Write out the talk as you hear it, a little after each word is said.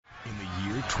In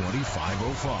the year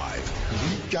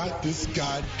 2505, we got this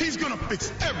guy. He's gonna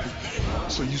fix everything.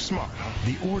 So you smart, huh?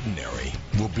 the ordinary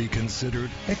will be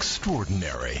considered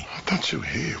extraordinary. I thought your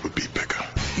head would be bigger.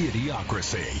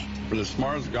 Idiocracy. For the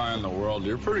smartest guy in the world,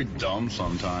 you're pretty dumb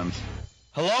sometimes.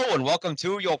 Hello and welcome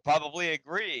to You'll Probably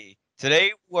Agree.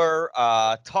 Today we're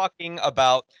talking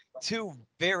about two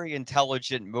very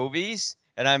intelligent movies,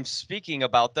 and I'm speaking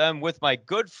about them with my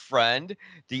good friend,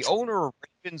 the owner of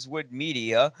Ravenswood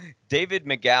Media, David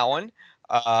McGowan.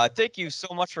 Thank you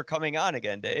so much for coming on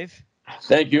again, Dave.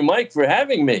 Thank you, Mike, for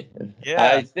having me. Yeah.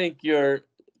 I think your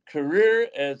career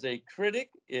as a critic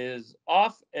is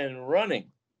off and running.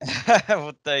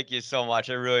 Well, thank you so much.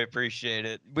 I really appreciate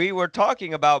it. We were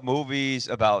talking about movies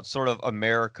about sort of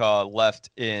America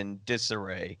left in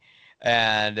disarray.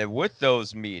 And with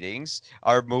those movies,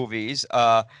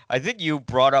 I think you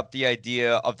brought up the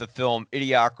idea of the film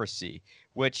Idiocracy,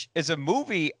 which is a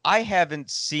movie I haven't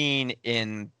seen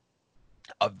in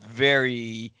a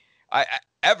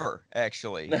ever,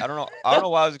 actually. I don't know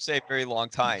why I was going to say a very long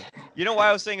time. You know why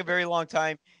I was saying a very long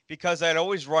time? Because I'd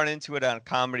always run into it on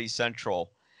Comedy Central.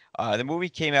 The movie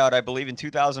came out, I believe, in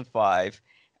 2005,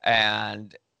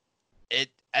 and it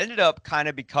ended up kind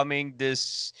of becoming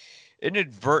this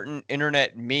inadvertent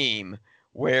internet meme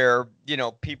where,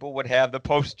 people would have the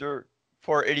poster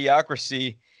for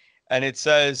Idiocracy, and it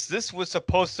says, this was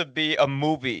supposed to be a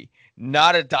movie,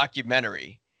 not a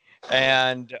documentary.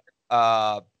 And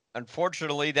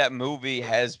unfortunately, that movie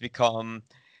has become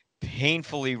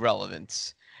painfully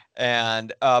relevant.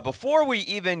 And before we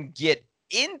even get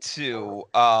into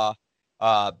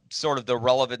sort of the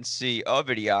relevancy of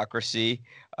Idiocracy,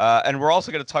 and we're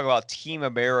also going to talk about Team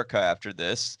America after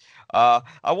this.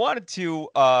 I wanted to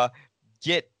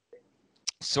get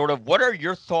sort of what are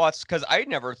your thoughts, because I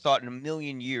never thought in a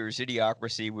million years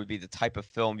Idiocracy would be the type of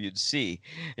film you'd see,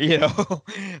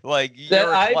 like that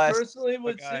I personally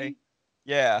would see.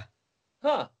 Yeah.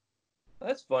 Huh.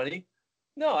 That's funny.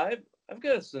 No, I've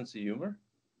got a sense of humor.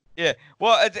 Yeah,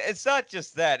 well, it's not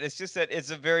just that. It's just that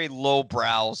it's a very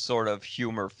lowbrow sort of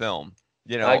humor film,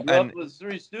 I grew up with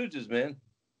Three Stooges, man.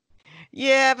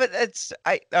 Yeah, but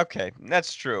okay,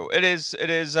 that's true. It is.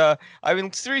 I mean,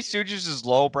 Three Stooges is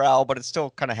lowbrow, but it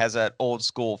still kind of has that old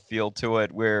school feel to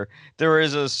it, where there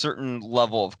is a certain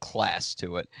level of class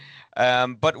to it.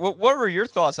 But what were your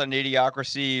thoughts on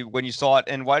Idiocracy when you saw it,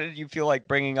 and why did you feel like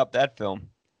bringing up that film?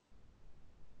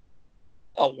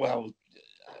 Oh well.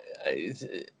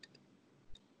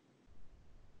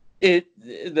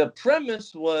 The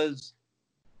premise was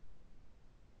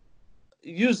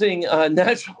using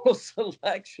natural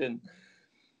selection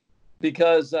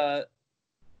because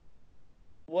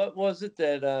what was it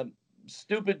that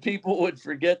stupid people would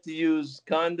forget to use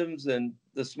condoms and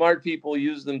the smart people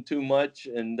use them too much,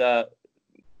 and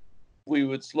we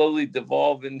would slowly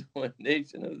devolve into a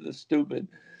nation of the stupid.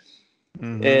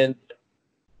 Mm-hmm. And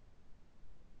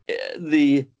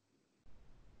the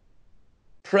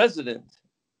president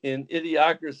in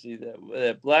Idiocracy,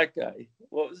 that black guy,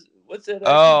 what's that?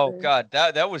 Oh God,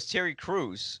 that was Terry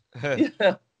Crews.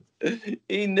 Yeah,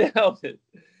 he nailed it.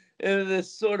 And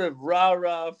this sort of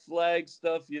rah flag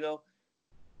stuff,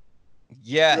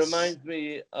 Yes, reminds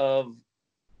me of.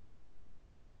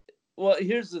 Well,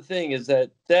 here's the thing: is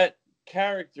that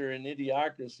character in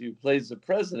Idiocracy who plays the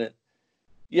president?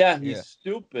 Yeah, he's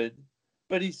stupid,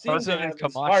 but he seems to have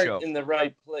his heart in the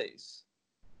right place.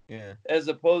 Yeah. As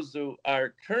opposed to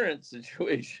our current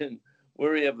situation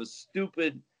where we have a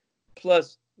stupid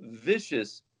plus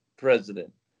vicious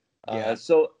president. Yeah.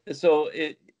 So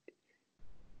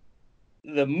the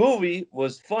movie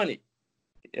was funny.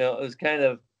 It was kind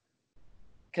of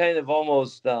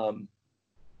almost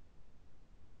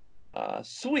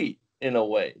sweet in a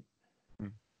way.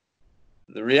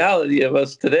 The reality of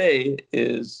us today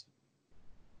is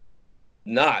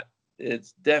not.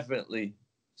 It's definitely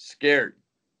scary.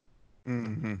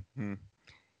 Mm-hmm.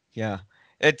 Yeah,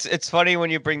 it's funny when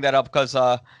you bring that up, because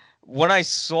when I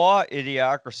saw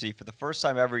Idiocracy for the first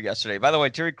time ever yesterday. By the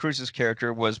way, Terry Crews'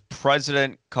 character was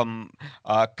President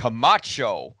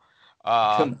Camacho.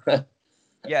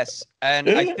 Yes, and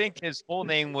I think his full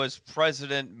name was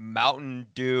President Mountain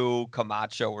Dew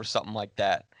Camacho or something like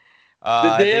that.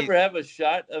 Did they ever have a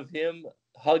shot of him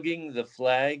hugging the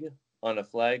flag on a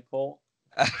flagpole?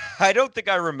 I don't think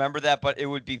I remember that, but it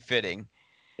would be fitting.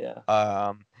 Yeah.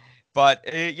 But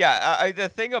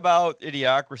the thing about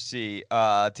Idiocracy,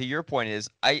 to your point, is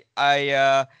I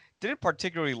didn't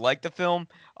particularly like the film,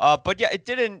 but yeah, it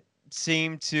didn't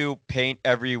seem to paint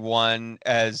everyone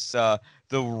as the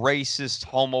racist,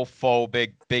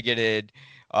 homophobic, bigoted.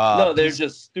 No, they're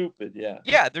just stupid. Yeah.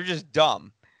 Yeah, they're just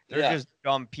dumb. They're just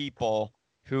dumb people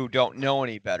who don't know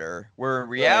any better. Where in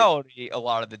Right. reality, a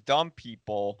lot of the dumb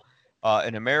people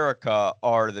in America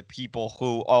are the people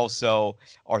who also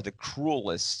are the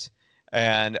cruelest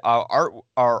and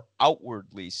are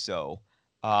outwardly so.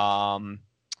 Um,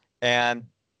 and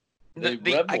They I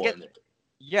revel get in it.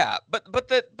 yeah, but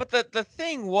the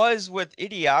thing was with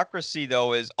Idiocracy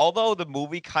though is although the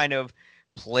movie kind of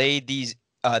played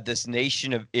this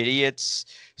nation of idiots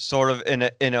sort of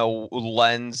in a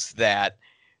lens that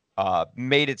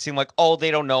made it seem like, oh,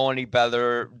 they don't know any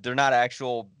better. They're not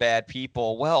actual bad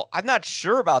people. Well, I'm not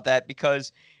sure about that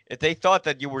because if they thought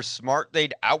that you were smart,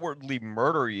 they'd outwardly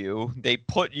murder you. They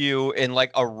put you in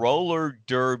like a roller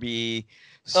derby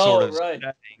sort Oh, of right.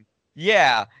 setting.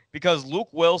 Yeah, because Luke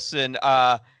Wilson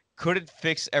couldn't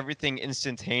fix everything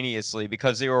instantaneously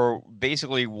because they were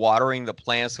basically watering the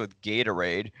plants with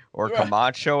Gatorade or Right.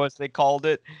 Camacho, as they called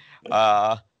it.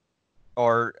 Uh,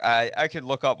 or I could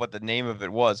look up what the name of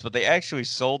it was, but they actually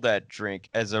sold that drink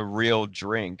as a real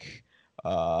drink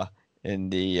uh, in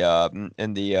the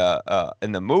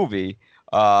movie.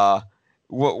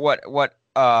 What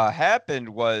happened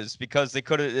was because they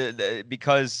could have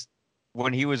because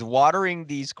when he was watering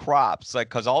these crops, like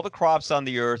because all the crops on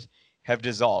the earth have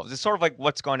dissolved. It's sort of like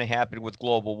what's going to happen with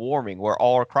global warming, where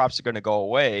all our crops are going to go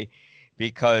away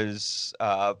because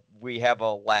we have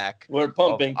a lack We're of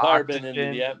pumping carbon into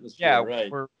oxygen. the atmosphere, Yeah,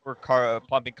 right? we're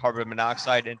pumping carbon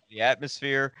monoxide into the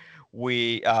atmosphere.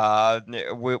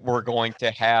 We're going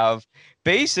to have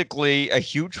basically a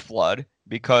huge flood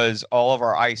because all of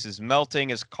our ice is melting,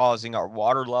 is causing our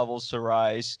water levels to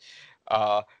rise.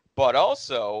 Uh, but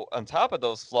also on top of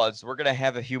those floods, we're going to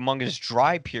have a humongous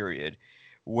dry period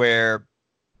where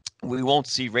we won't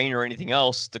see rain or anything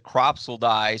else. The crops will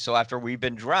die. So after we've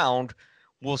been drowned,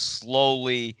 we'll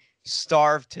slowly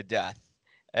starve to death,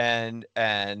 and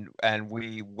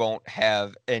we won't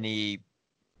have any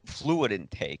fluid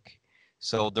intake.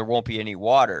 So there won't be any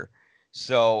water.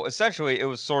 So essentially, it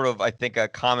was sort of, I think, a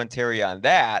commentary on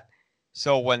that.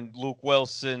 So when Luke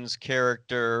Wilson's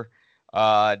character,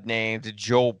 named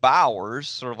Joe Bowers,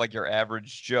 sort of like your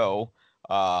average Joe,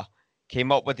 uh,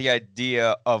 came up with the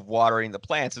idea of watering the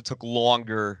plants, it took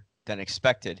longer than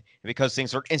expected. And because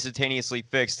things were instantaneously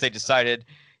fixed, they decided,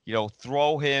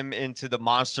 throw him into the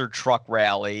monster truck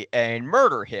rally and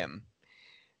murder him.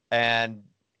 And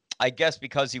I guess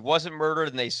because he wasn't murdered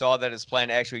and they saw that his plan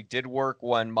actually did work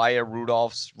when Maya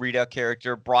Rudolph's Rita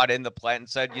character brought in the plan and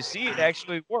said, you see, it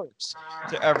actually works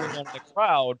to everyone in the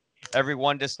crowd.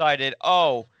 Everyone decided,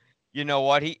 oh, you know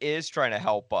what? He is trying to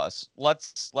help us.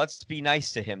 Let's be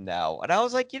nice to him now. And I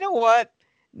was like, you know what?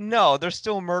 No, they're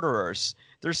still murderers.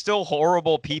 They're still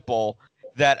horrible people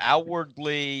that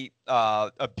outwardly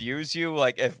abuse you.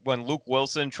 Like if when Luke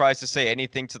Wilson tries to say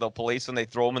anything to the police when they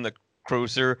throw him in the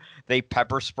cruiser, they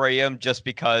pepper spray him just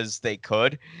because they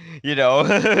could,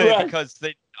 Right. because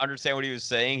they understand what he was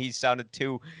saying. He sounded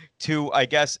too, I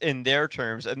guess, in their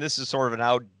terms. And this is sort of an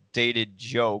outdated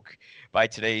joke by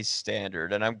today's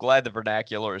standard. And I'm glad the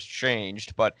vernacular has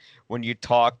changed. But when you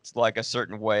talked like a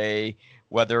certain way,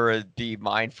 whether it be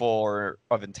mindful or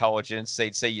of intelligence,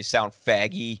 they'd say you sound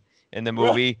faggy in the Right.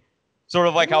 movie. Sort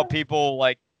of like how people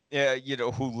like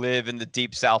who live in the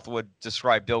deep South would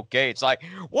describe Bill Gates. Like,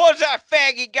 what's that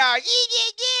faggy guy?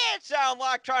 Yeah. Sound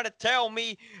like trying to tell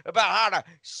me about how to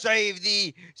save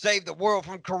the world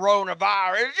from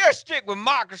coronavirus. Just stick with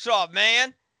Microsoft,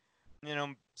 man.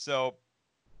 So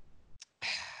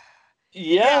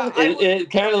Yeah, it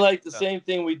kind of like the so. same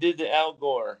thing we did to Al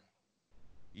Gore.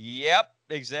 Yep,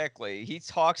 exactly. He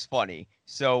talks funny,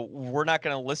 so we're not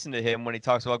going to listen to him when he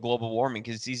talks about global warming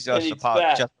because he's And just he's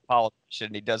fat. just a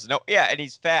politician. He doesn't know. Yeah, and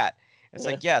he's fat. It's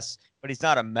like yes, but he's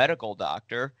not a medical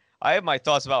doctor. I have my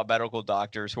thoughts about medical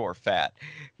doctors who are fat,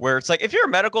 where it's like if you're a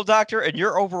medical doctor and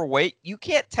you're overweight, you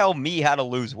can't tell me how to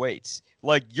lose weight.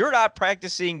 Like you're not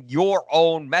practicing your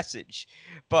own message.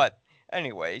 But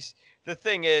anyways, the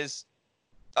thing is,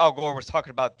 Al Gore was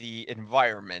talking about the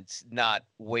environment, not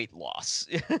weight loss.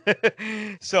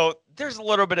 So there's a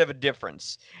little bit of a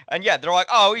difference. And yeah, they're like,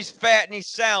 oh, he's fat and he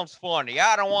sounds funny.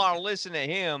 I don't want to listen to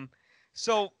him.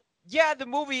 So yeah, the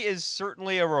movie is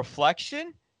certainly a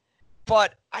reflection,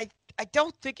 but I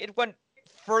don't think it went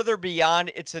further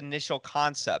beyond its initial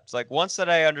concepts. Like once that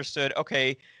I understood,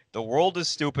 okay, the world is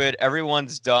stupid,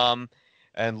 everyone's dumb,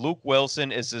 and Luke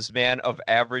Wilson is this man of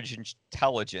average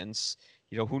intelligence,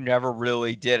 who never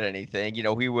really did anything.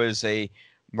 He was a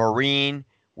Marine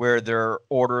where their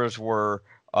orders were,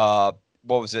 what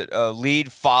was it?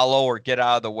 Lead, follow, or get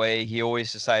out of the way. He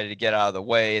always decided to get out of the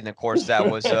way. And of course, that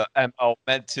was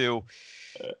meant to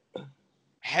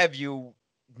have you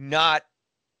not,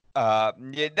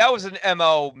 that was an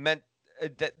MO meant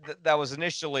that was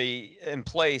initially in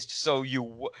place, so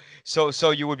so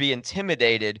you would be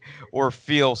intimidated or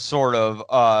feel sort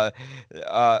of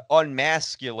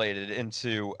unmasculated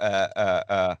into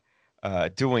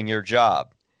doing your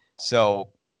job. So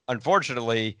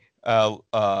unfortunately,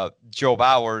 Joe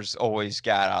Bowers always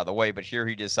got out of the way, but here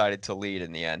he decided to lead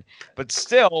in the end. But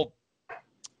still,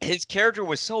 his character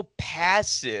was so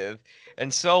passive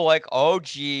and so like, oh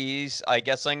geez, I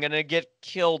guess I'm gonna get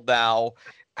killed now.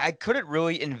 I couldn't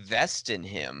really invest in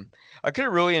him. I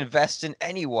couldn't really invest in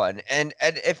anyone. And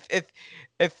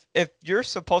if you're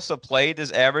supposed to play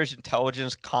this average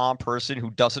intelligence calm person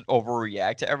who doesn't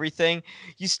overreact to everything,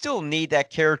 you still need that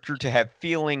character to have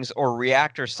feelings or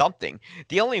react or something.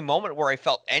 The only moment where I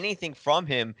felt anything from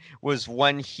him was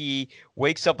when he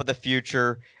wakes up in the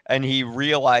future and he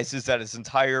realizes that his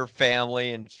entire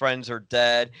family and friends are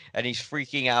dead and he's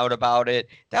freaking out about it.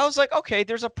 That was like, okay,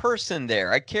 there's a person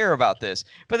there. I care about this.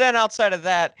 But then outside of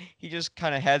that, he just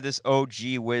kind of had this oh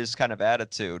gee whiz kind of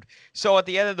attitude. So at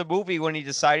the end of the movie, when he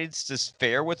decided to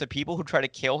fare with the people who try to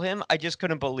kill him, I just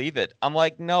couldn't believe it. I'm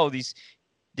like, no, these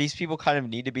people kind of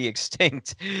need to be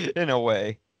extinct in a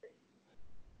way.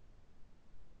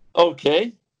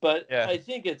 Okay, but Yeah. I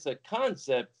think it's a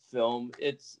concept film.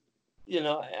 It's,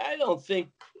 I don't think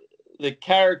the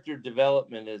character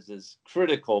development is as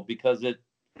critical because it.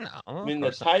 No, I mean,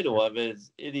 the title of it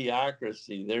is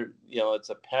Idiocracy. It's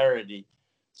a parody,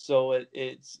 so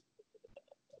it's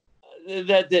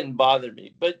that didn't bother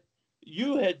me. But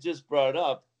you had just brought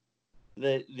up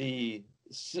the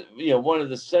one of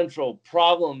the central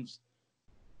problems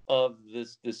of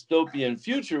this dystopian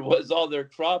future was all their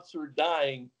crops were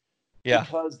dying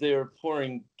because they were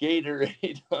pouring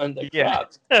Gatorade on the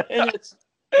crops. And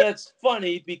that's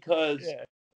funny because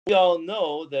we all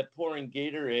know that pouring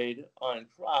Gatorade on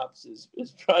crops is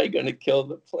probably going to kill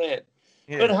the plant.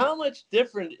 Yeah. But how much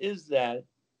different is that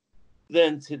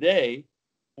than today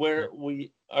where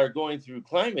we are going through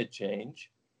climate change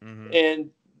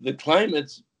and the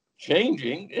climate's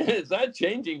changing? It's not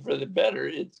changing for the better.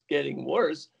 It's getting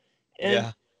worse.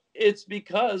 And it's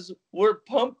because we're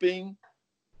pumping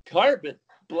carbon,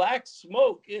 black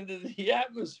smoke into the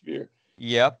atmosphere.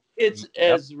 Yep. It's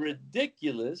as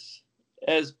ridiculous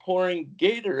as pouring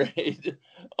Gatorade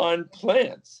on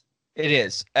plants. It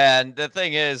is. And the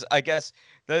thing is, I guess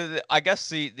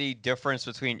the difference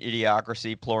between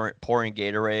Idiocracy pouring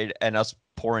Gatorade and us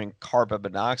pouring carbon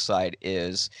monoxide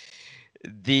is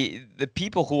the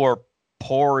people who are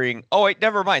pouring. Oh wait,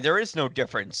 never mind. There is no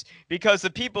difference because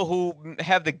the people who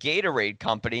have the Gatorade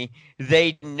company,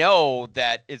 they know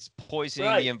that it's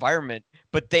poisoning the environment,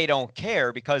 but they don't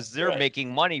care because they're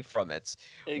making money from it.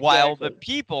 Exactly. While the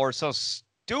people are so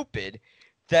stupid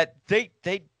that they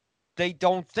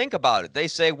don't think about it. They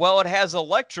say, well, it has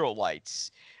electrolytes,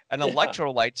 and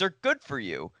electrolytes are good for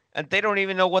you, and they don't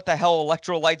even know what the hell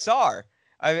electrolytes are.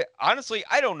 Honestly,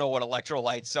 I don't know what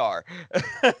electrolytes are.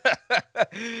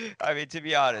 I mean, to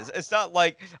be honest, it's not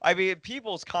like,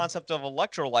 people's concept of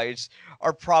electrolytes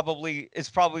is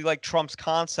probably like Trump's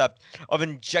concept of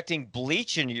injecting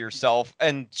bleach into yourself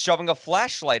and shoving a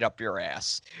flashlight up your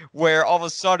ass, where all of a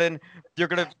sudden you're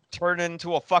going to turn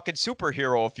into a fucking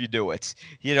superhero if you do it.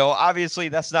 Obviously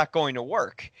that's not going to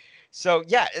work. So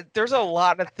yeah, there's a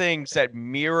lot of things that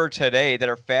mirror today that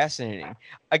are fascinating.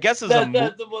 I guess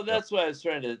that's what I was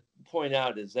trying to point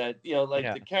out is that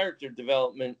the character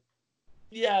development.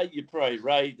 Yeah, you're probably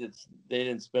right. They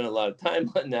didn't spend a lot of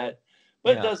time on that,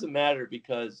 but it doesn't matter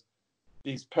because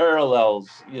these parallels,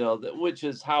 which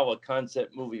is how a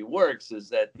concept movie works, is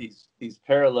that these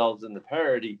parallels in the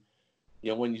parody.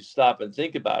 When you stop and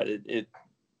think about it,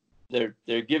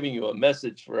 they're giving you a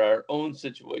message for our own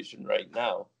situation right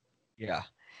now. Yeah.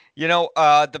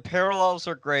 The parallels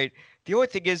are great. The only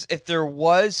thing is, if there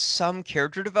was some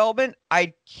character development,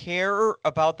 I'd care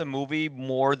about the movie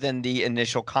more than the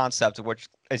initial concept, which,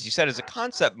 as you said, is a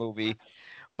concept movie.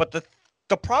 But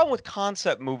the problem with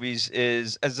concept movies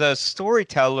is, as a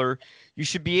storyteller, you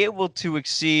should be able to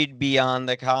excel beyond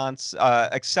the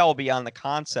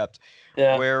concept,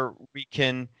 where we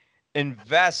can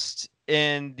invest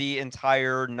in the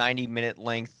entire 90-minute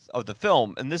length of the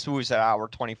film. And this movie's an hour,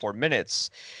 24 minutes.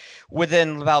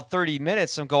 Within about 30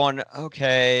 minutes, I'm going,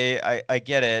 okay, I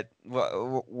get it.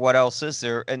 What else is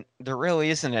there? And there really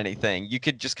isn't anything. You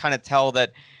could just kind of tell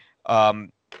that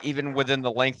even within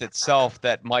the length itself,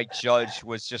 that Mike Judge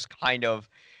was just kind of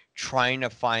trying to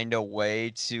find a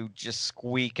way to just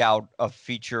squeak out a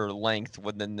feature length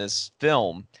within this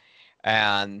film.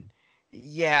 And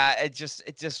yeah, it just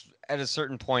at a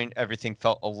certain point, everything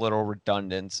felt a little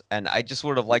redundant, and I just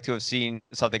would have liked to have seen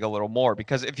something a little more.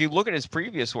 Because if you look at his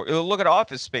previous work, look at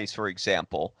Office Space, for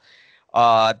example,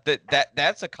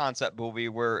 That's a concept movie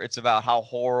where it's about how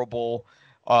horrible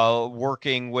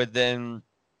working within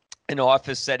an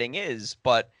office setting is.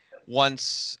 But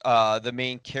once the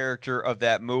main character of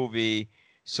that movie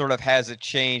sort of has a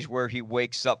change where he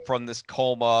wakes up from this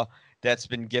coma that's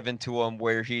been given to him,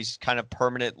 where he's kind of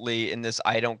permanently in this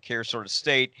I don't care sort of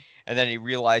state. And then he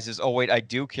realizes, oh, wait, I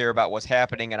do care about what's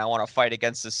happening and I want to fight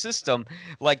against the system.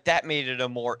 Like, that made it a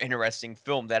more interesting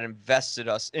film that invested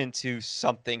us into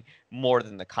something more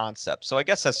than the concept. So I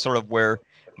guess that's sort of where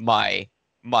my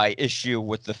issue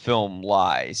with the film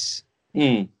lies.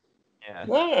 Hmm. Yeah.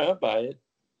 No, I'll buy it.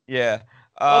 Yeah.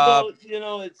 Although,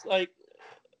 it's like,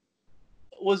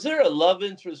 was there a love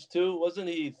interest too? Wasn't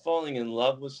he falling in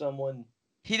love with someone?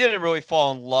 He didn't really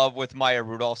fall in love with Maya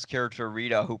Rudolph's character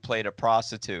Rita, who played a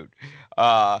prostitute.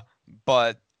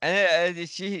 But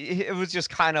it was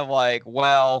just kind of like,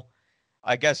 well,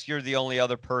 I guess you're the only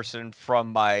other person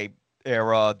from my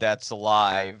era that's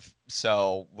alive,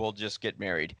 so we'll just get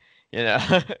married,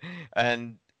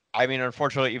 And I mean,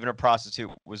 unfortunately, even a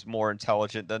prostitute was more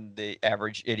intelligent than the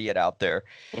average idiot out there.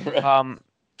 Right.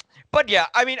 But yeah,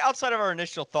 I mean, outside of our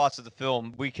initial thoughts of the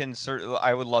film,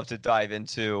 I would love to dive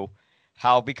into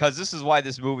how, because this is why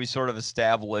this movie sort of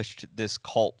established this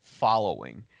cult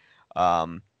following.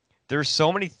 Um, there's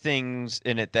so many things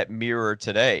in it that mirror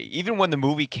today. Even when the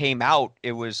movie came out,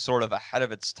 it was sort of ahead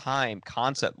of its time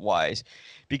concept wise,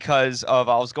 because I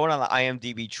was going on the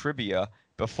IMDb trivia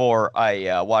before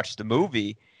I watched the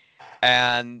movie,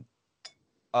 and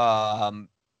um,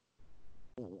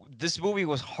 this movie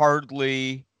was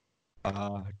hardly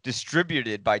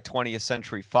distributed by 20th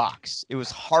Century Fox. It was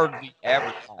hardly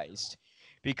advertised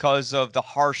because of the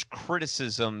harsh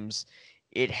criticisms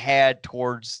it had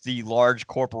towards the large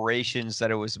corporations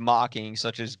that it was mocking,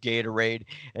 such as Gatorade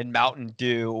and Mountain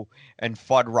Dew and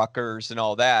Fuddruckers and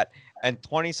all that. And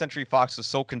 20th Century Fox was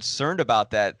so concerned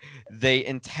about that, they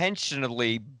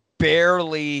intentionally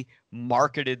barely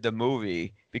marketed the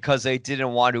movie because they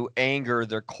didn't want to anger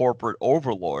their corporate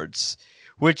overlords,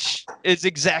 which is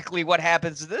exactly what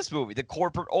happens in this movie. The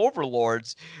corporate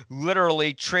overlords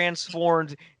literally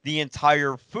transformed the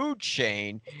entire food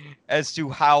chain as to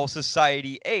how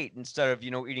society ate. Instead of,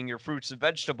 eating your fruits and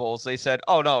vegetables, they said,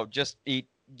 oh, no, just eat,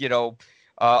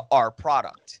 our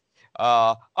product.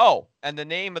 And the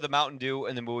name of the Mountain Dew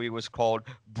in the movie was called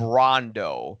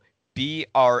Brando.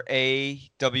 Brawndo.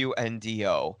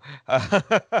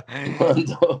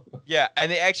 Yeah,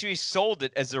 and they actually sold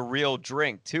it as a real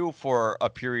drink too for a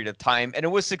period of time, and it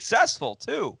was successful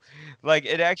too. Like,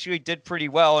 it actually did pretty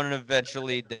well, and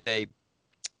eventually they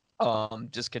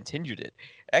just continued it.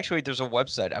 Actually, there's a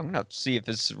website. I'm gonna see if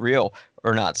it's real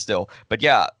or not still. But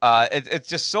yeah, it's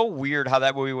just so weird how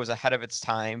that movie was ahead of its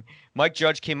time. Mike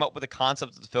Judge came up with the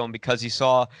concept of the film because he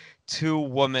saw two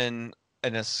women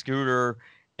in a scooter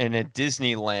in a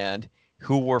Disneyland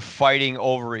who were fighting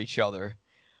over each other.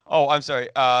 Oh, I'm sorry.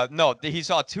 No, he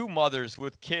saw two mothers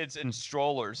with kids in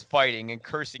strollers fighting and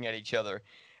cursing at each other.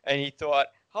 And he thought,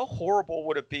 how horrible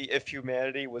would it be if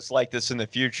humanity was like this in the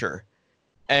future?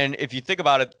 And if you think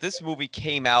about it, this movie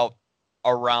came out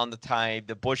around the time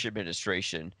the Bush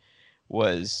administration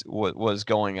was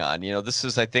going on. This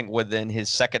is, I think, within his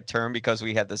second term, because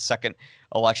we had the second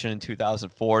election in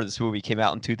 2004. This movie came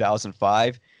out in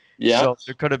 2005. Yeah. So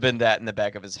there could have been that in the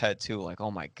back of his head too, like, oh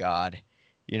my God,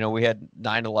 we had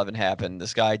 9/11 happen.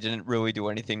 This guy didn't really do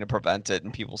anything to prevent it,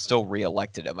 and people still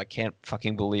reelected him. I can't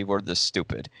fucking believe we're this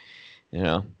stupid,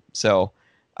 So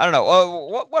I don't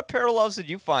know. What parallels did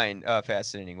you find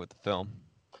fascinating with the film?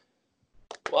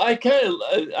 Well,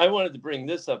 I wanted to bring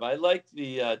this up. I liked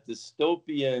the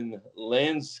dystopian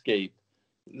landscape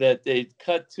that they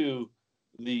cut to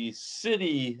the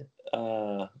city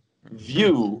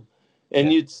view,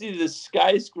 and you'd see the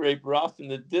skyscraper off in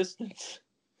the distance.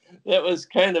 That was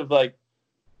kind of like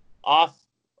off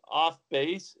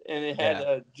base, and it had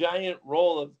a giant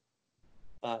roll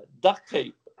of duct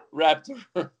tape wrapped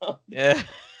around. Yeah.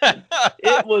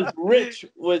 It was rich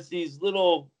with these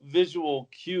little visual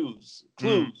clues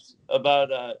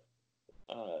about a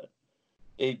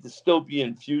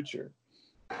dystopian future.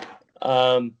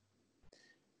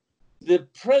 The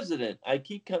president, I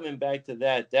keep coming back to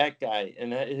that guy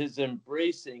and his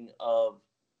embracing of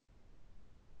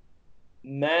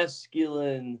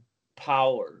masculine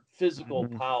power, physical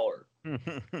power,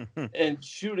 and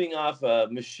shooting off a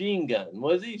machine gun.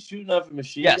 Was he shooting off a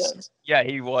machine gun? Yes. Yeah,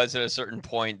 he was at a certain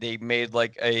point. They made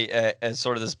like a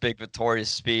sort of this big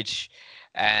victorious speech,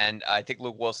 and I think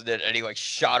Luke Wilson did, and he like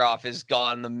shot off his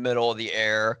gun in the middle of the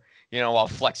air, while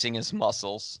flexing his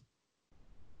muscles.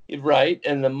 Right,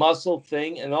 and the muscle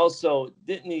thing, and also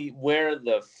didn't he wear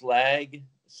the flag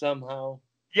somehow?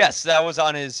 Yes, that was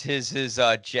on his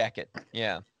jacket.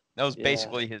 Yeah, that was Yeah.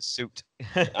 basically his suit.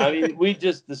 I mean, we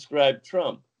just described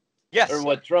Trump, or Yes.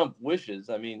 what Trump wishes.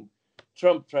 I mean,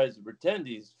 Trump tries to pretend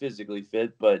he's physically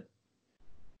fit, but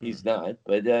he's not.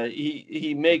 But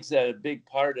he makes that a big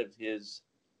part of his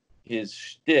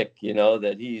shtick, you know,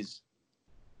 that he's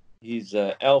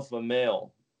alpha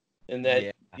male, and that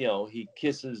Yeah. he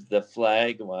kisses the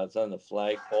flag while it's on the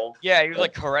flagpole. Yeah, he was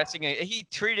like caressing it. He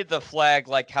treated the flag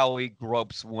like how he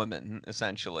gropes women,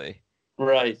 essentially.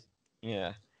 Right.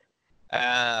 Yeah.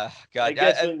 I God.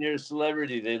 guess when you're a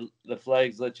celebrity, the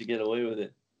flags let you get away with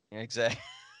it. Exactly.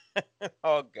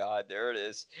 Oh God, there it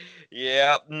is.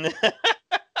 Yeah. And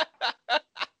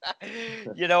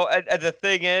the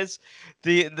thing is,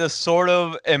 the sort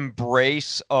of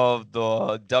embrace of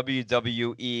the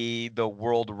WWE, the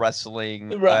World Wrestling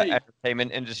Right.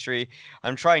 entertainment industry.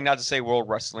 I'm trying not to say World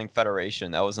Wrestling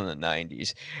Federation. That was in the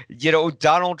 90s.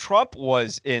 Donald Trump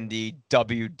was in the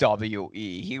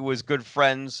WWE. He was good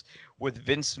friends with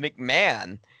Vince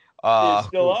McMahon. They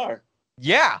still are.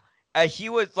 Yeah, he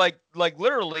was like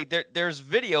literally. There's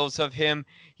videos of him,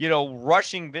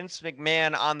 rushing Vince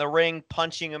McMahon on the ring,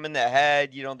 punching him in the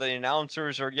head. The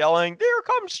announcers are yelling, "There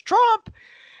comes Trump!"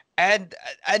 And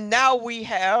and now we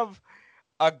have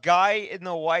a guy in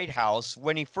the White House.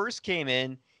 When he first came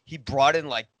in, he brought in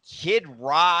like Kid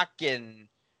Rock and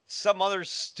some other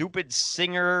stupid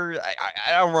singer.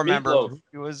 I don't remember Meatloaf. who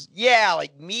he was. Yeah,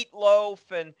 like Meatloaf,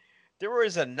 and there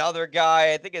was another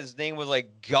guy. I think his name was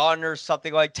like Gunn or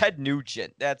something, like Ted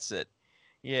Nugent. That's it.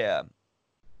 Yeah.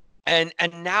 And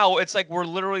now it's like we're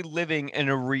literally living in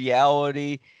a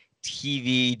reality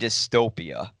TV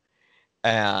dystopia.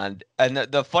 And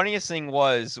the funniest thing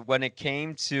was when it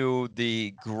came to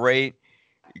the great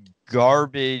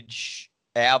garbage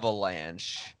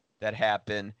avalanche that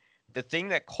happened. The thing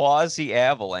that caused the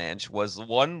avalanche was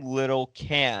one little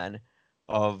can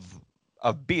of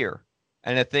beer.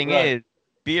 And the thing Right. is,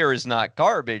 beer is not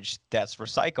garbage, that's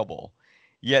recyclable.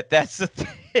 Yet that's the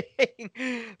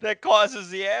thing that causes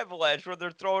the avalanche where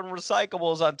they're throwing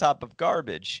recyclables on top of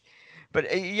garbage.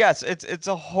 But yes, it's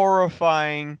a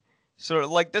horrifying sort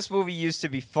of like this movie used to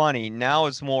be funny. Now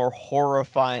it's more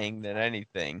horrifying than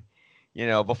anything.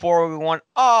 Before we went,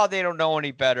 oh, they don't know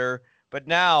any better. But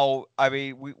now, I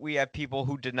mean, we have people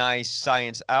who deny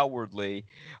science outwardly.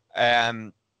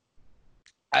 And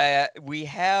we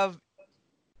have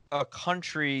a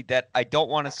country that I don't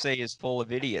want to say is full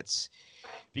of idiots.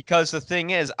 Because the thing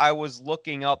is, I was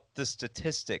looking up the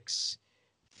statistics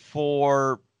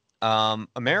for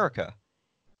America.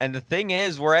 And the thing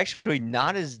is, we're actually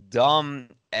not as dumb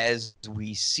as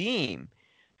we seem.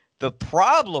 The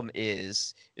problem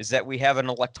is that we have an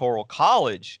electoral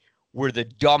college where the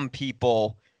dumb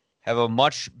people have a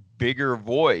much bigger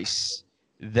voice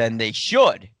than they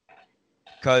should,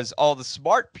 because all the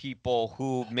smart people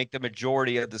who make the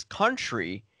majority of this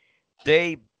country,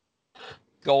 they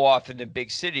go off into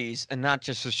big cities, and not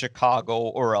just to Chicago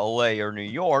or LA or New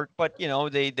York, but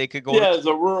they could go to Yeah, it's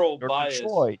a rural or bias.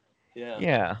 Detroit. Yeah.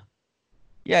 Yeah.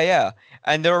 Yeah, yeah.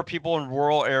 And there are people in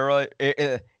rural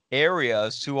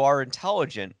areas who are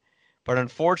intelligent, but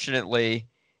unfortunately,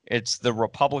 it's the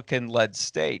Republican-led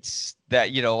states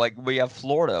that, like we have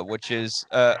Florida, which is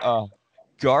a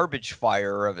garbage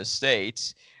fire of a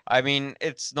state. I mean,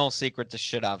 it's no secret to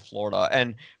shit on Florida.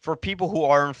 And for people who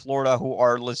are in Florida who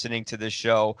are listening to this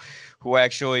show, who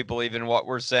actually believe in what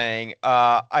we're saying,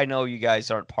 I know you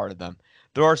guys aren't part of them.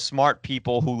 There are smart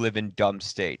people who live in dumb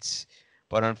states.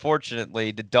 But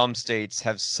unfortunately, the dumb states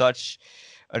have such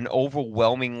an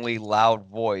overwhelmingly loud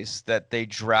voice that they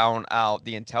drown out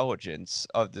the intelligence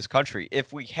of this country.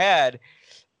 If we had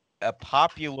a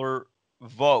popular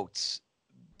vote,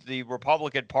 the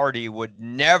Republican Party would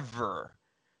never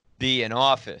be in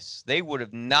office. They would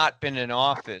have not been in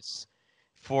office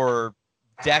for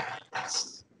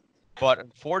decades. But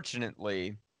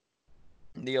unfortunately,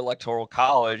 the Electoral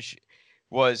College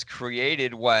was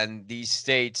created when these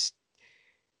states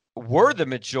were the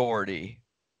majority,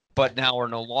 but now are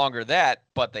no longer that.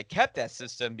 But they kept that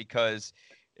system because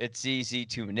it's easy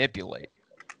to manipulate.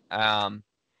 Um,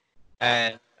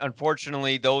 and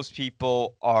unfortunately, those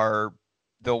people are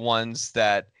the ones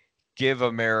that give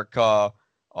America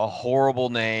a horrible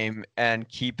name and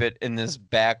keep it in this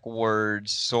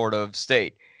backwards sort of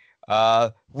state.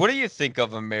 What do you think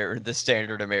of the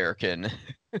standard American?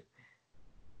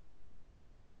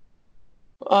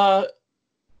 Uh,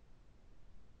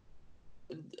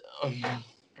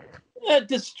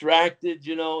 distracted,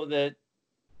 that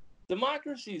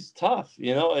democracy is tough.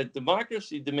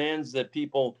 Democracy demands that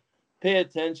people pay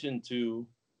attention to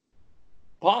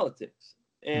politics.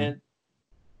 And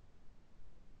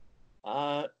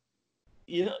Uh,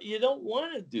 you don't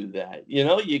want to do that.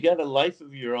 You got a life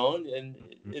of your own, and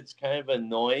it's kind of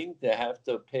annoying to have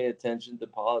to pay attention to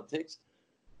politics.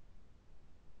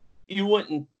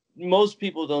 Most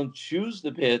people don't choose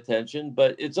to pay attention,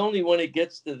 but it's only when it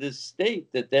gets to this state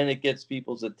that then it gets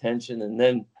people's attention, and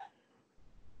then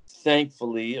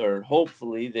thankfully or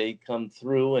hopefully they come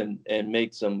through and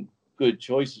make some good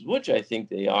choices, which I think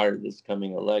they are this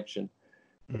coming election.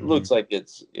 It looks like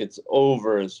it's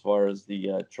over as far as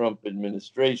the Trump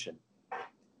administration.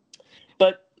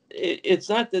 But it's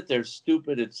not that they're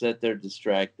stupid, it's that they're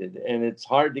distracted, and it's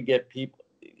hard to get people.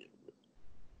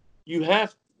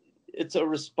 It's a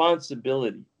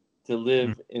responsibility to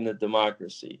live in a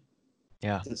democracy,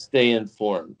 to stay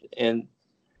informed. And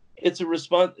it's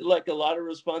like a lot of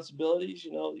responsibilities,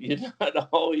 you're not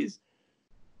always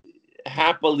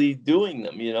happily doing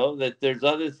them, that there's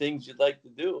other things you'd like to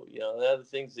do, other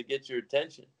things that get your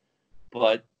attention.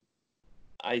 But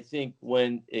I think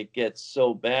when it gets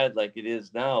so bad like it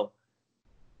is now,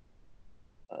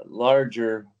 a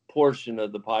larger portion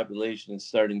of the population is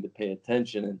starting to pay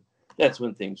attention, and that's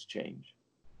when things change.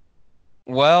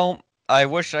 Well, I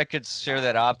wish I could share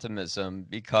that optimism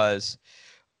because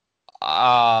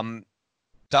Donald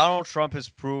Trump has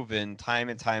proven time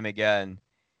and time again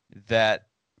that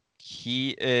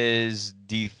he is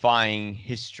defying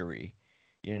history.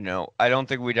 I don't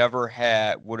think would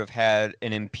have had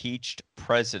an impeached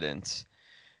president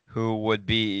who would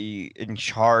be in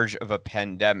charge of a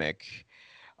pandemic.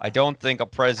 I don't think a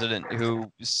president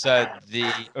who said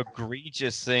the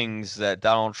egregious things that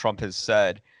Donald Trump has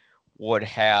said would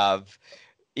have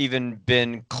even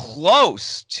been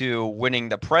close to winning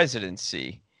the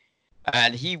presidency.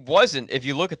 And he wasn't. If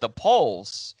you look at the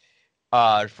polls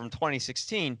from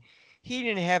 2016, he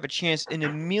didn't have a chance in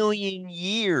a million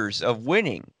years of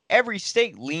winning. Every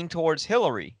state leaned towards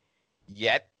Hillary,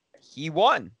 yet he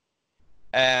won.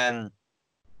 And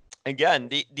again,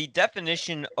 the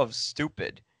definition of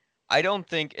stupid, I don't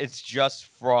think it's just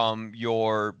from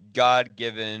your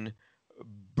God-given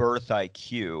birth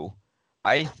IQ.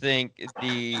 I think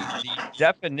the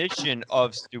definition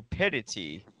of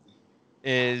stupidity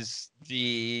is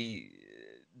the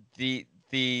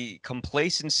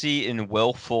complacency in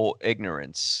willful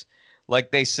ignorance.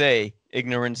 Like they say,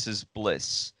 ignorance is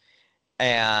bliss.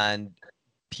 And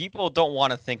people don't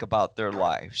want to think about their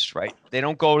lives, right? They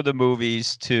don't go to the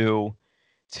movies to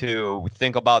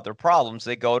think about their problems.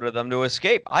 They go to them to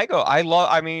escape. I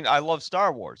love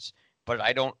Star Wars, but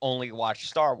I don't only watch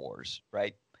Star Wars,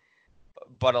 right?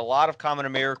 But a lot of common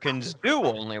Americans do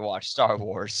only watch Star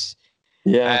Wars.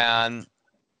 Yeah. And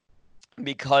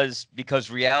because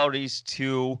reality's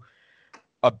too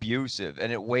abusive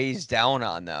and it weighs down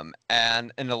on them.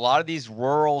 And in a lot of these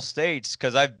rural states,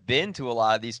 because I've been to a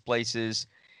lot of these places,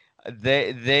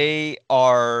 they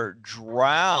are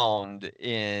drowned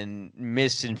in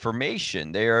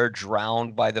misinformation. They are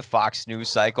drowned by the Fox News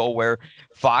cycle, where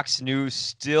Fox News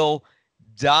still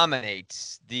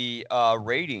dominates the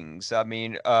ratings. I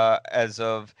mean, as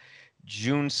of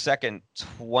June 2nd,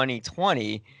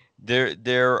 2020,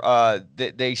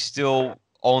 they still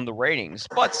own the ratings,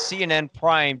 but CNN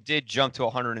Prime did jump to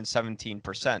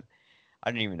 117%. I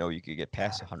didn't even know you could get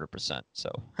past 100%.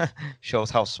 So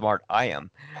shows how smart I am.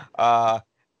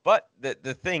 But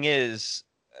the thing is,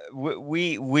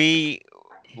 we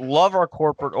love our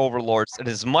corporate overlords, and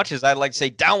as much as I'd like to say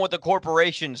down with the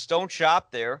corporations, don't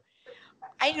shop there,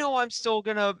 I know I'm still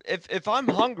gonna, if I'm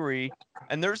hungry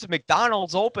and there's a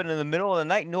McDonald's open in the middle of the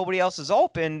night and nobody else is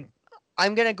open,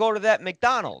 I'm gonna go to that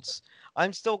McDonald's.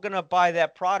 I'm still gonna buy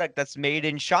that product that's made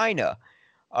in China,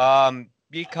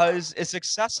 because it's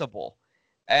accessible.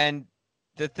 And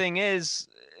the thing is,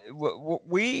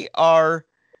 we are,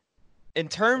 in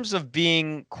terms of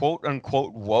being quote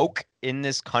unquote woke in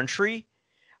this country,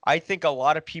 I think a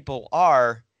lot of people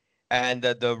are. And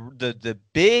the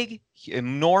big,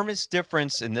 enormous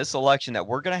difference in this election that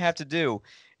we're going to have to do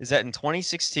is that in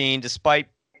 2016, despite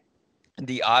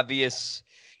the obvious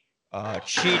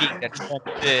cheating that Trump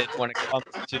did when it comes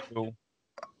to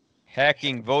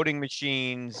hacking voting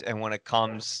machines and when it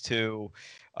comes to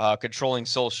controlling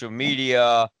social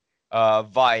media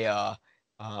via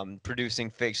producing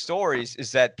fake stories, is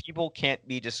that people can't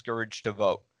be discouraged to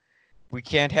vote. We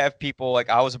can't have people like,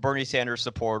 I was a Bernie Sanders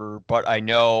supporter, but I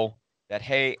know that,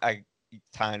 hey,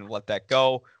 time to let that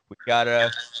go. We got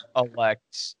to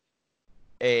elect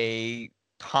a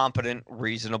competent,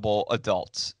 reasonable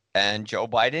adult. And Joe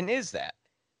Biden is that.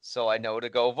 So I know to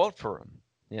go vote for him,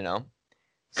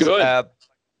 Good.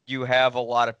 You have a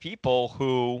lot of people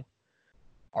who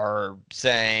are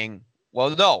saying, well,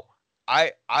 no,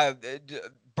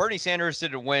 Bernie Sanders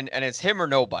didn't win, and it's him or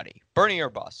nobody. Bernie or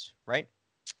bust, right?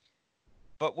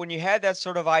 But when you had that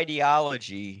sort of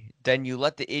ideology, then you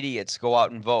let the idiots go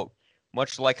out and vote.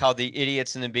 Much like how the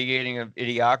idiots in the beginning of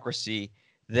Idiocracy,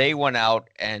 they went out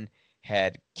and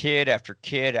had kid after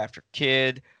kid after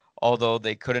kid, although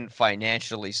they couldn't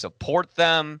financially support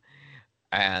them,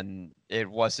 and it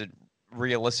wasn't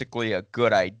realistically a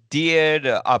good idea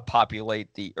to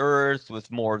populate the earth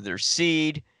with more of their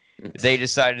seed. They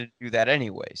decided to do that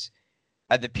anyways.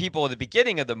 And the people at the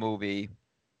beginning of the movie,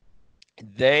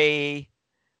 they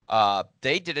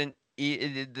didn't.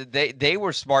 They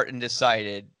were smart and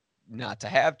decided not to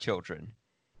have children,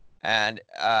 and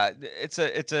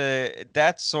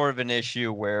that's sort of an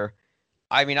issue where,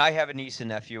 I mean, I have a niece and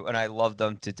nephew, and I love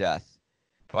them to death,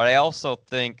 but I also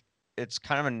think it's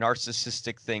kind of a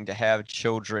narcissistic thing to have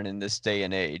children in this day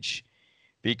and age,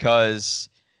 because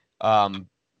um,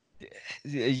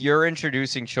 you're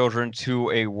introducing children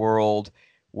to a world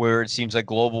where it seems like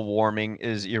global warming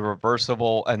is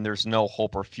irreversible and there's no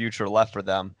hope or future left for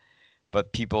them.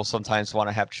 But people sometimes want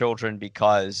to have children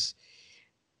because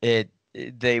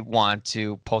they want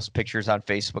to post pictures on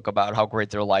Facebook about how great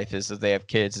their life is if they have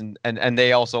kids, and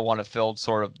they also want to fill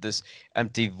sort of this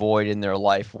empty void in their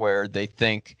life where they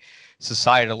think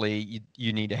societally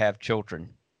you need to have children,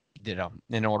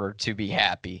 in order to be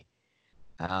happy.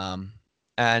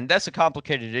 And that's a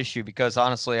complicated issue because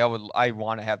honestly, I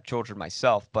want to have children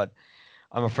myself, but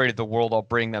I'm afraid of the world I'll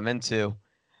bring them into.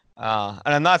 And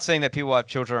I'm not saying that people who have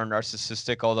children are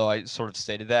narcissistic, although I sort of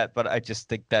stated that, but I just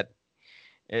think that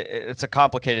it's a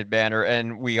complicated matter,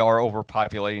 and we are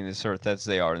overpopulating this earth as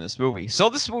they are in this movie. So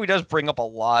this movie does bring up a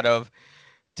lot of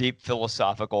deep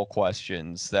philosophical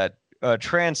questions that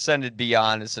transcended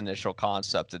beyond its initial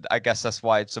concept. And I guess that's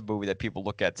why it's a movie that people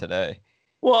look at today.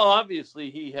 Well, obviously,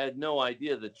 he had no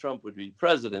idea that Trump would be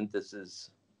president. This is,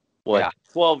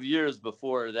 12 years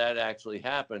before that actually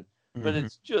happened. But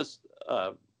it's just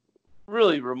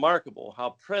really remarkable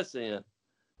how prescient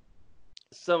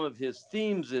some of his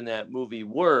themes in that movie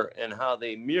were and how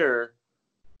they mirror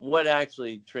what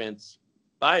actually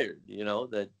transpired.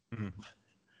 That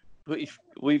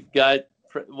we've got,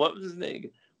 what was his name?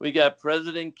 We got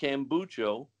President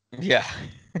Cambucho. Yeah.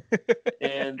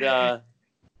 And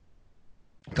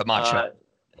Camacho.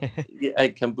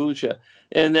 Kombucha,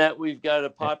 and that we've got a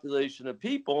population of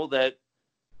people that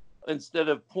instead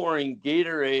of pouring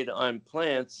Gatorade on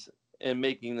plants and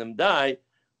making them die,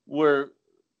 we're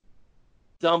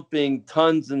dumping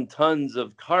tons and tons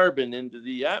of carbon into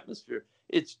the atmosphere.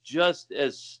 It's just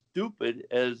as stupid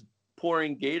as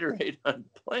pouring Gatorade on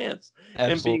plants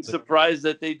and being surprised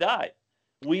that they die.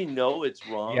 We know it's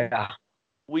wrong. Yeah.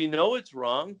 We know it's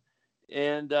wrong,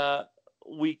 and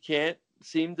we can't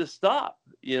seem to stop.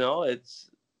 It's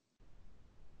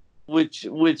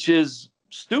which is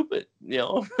stupid,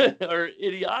 or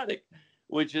idiotic,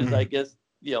 which is, I guess,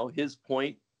 his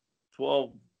point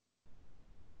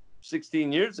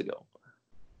 16 years ago.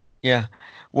 Yeah.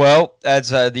 Well, as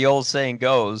the old saying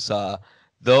goes,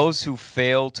 those who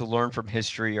fail to learn from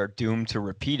history are doomed to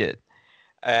repeat it.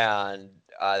 And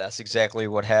that's exactly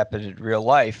what happened in real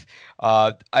life.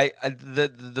 I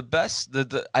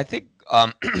think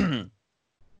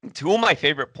two of my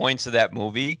favorite points of that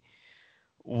movie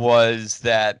was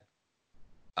that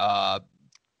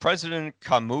President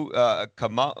Camacho,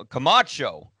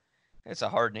 it's a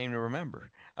hard name to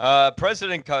remember.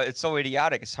 It's so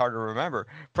idiotic, it's hard to remember.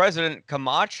 President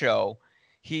Camacho,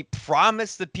 he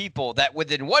promised the people that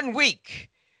within 1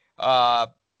 week,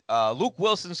 Luke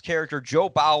Wilson's character, Joe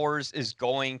Bowers, is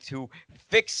going to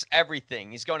fix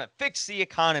everything. He's going to fix the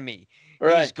economy.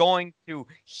 Right. He's going to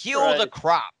heal the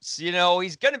crops.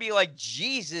 He's going to be like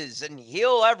Jesus and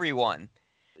heal everyone.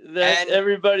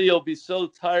 Everybody will be so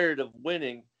tired of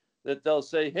winning that they'll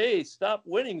say, hey, stop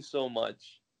winning so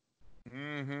much.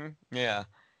 Mm-hmm. Yeah.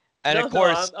 And of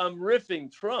course... I'm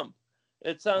riffing Trump.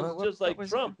 It sounds just like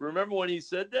Trump. Remember when he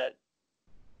said that?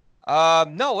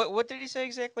 No, what did he say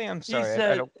exactly? I'm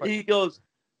sorry. He goes,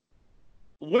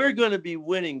 we're going to be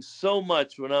winning so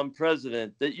much when I'm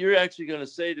president that you're actually going to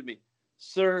say to me,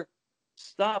 sir,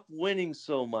 stop winning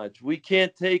so much. We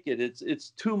can't take it. It's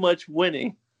too much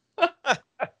winning.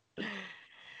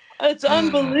 It's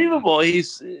unbelievable.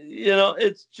 It's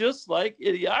just like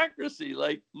Idiocracy.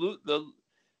 Like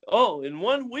in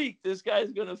 1 week, this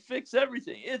guy's going to fix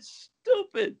everything. It's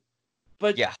stupid.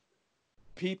 But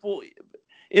people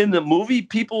in the movie,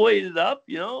 people ate it up.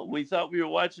 We thought we were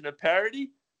watching a parody.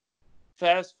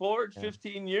 Fast forward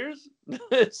 15 years,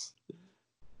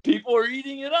 people are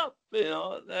eating it up.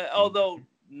 Although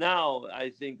now I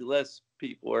think less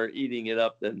people are eating it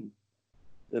up than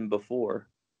before.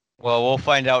 Well, we'll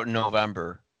find out in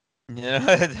November. You know,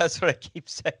 that's what I keep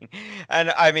saying.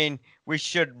 And I mean, we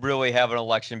should really have an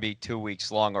election be 2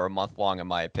 weeks long or a month long, in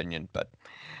my opinion. But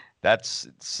that's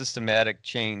systematic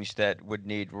change that would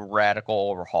need radical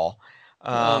overhaul.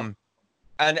 Well,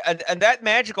 And that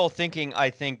magical thinking,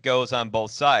 I think, goes on both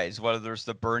sides, whether there's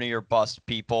the Bernie or bust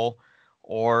people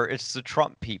or it's the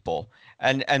Trump people.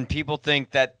 And people think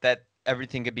that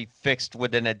everything could be fixed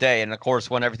within a day. And of course,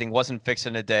 when everything wasn't fixed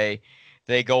in a day,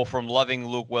 they go from loving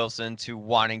Luke Wilson to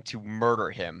wanting to murder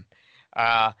him.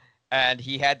 Uh, and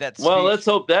he had that well, let's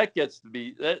speech. hope that gets to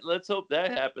be. Let's hope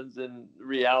that happens in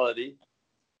reality.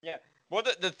 Yeah. Well,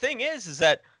 the thing is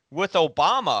that with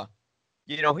Obama,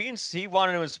 you know, he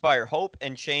wanted to inspire hope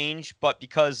and change, but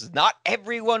because not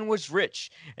everyone was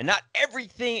rich and not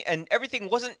everything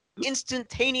wasn't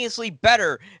instantaneously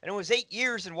better, and it was 8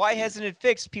 years, and why hasn't it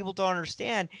fixed? People don't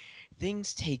understand.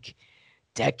 Things take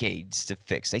decades to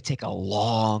fix. They take a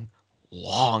long,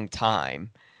 long time.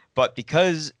 But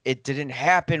because it didn't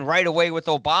happen right away with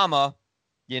Obama,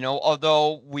 you know,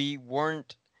 although we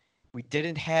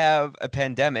didn't have a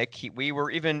pandemic, we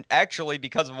were even actually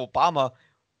because of Obama,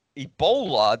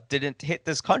 Ebola didn't hit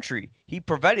this country. He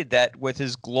prevented that with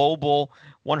his global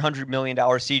 $100 million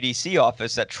CDC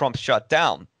office that Trump shut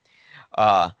down.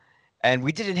 Uh, and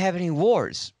we didn't have any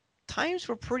wars. Times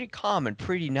were pretty calm and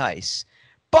pretty nice.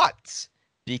 But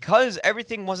because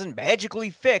everything wasn't magically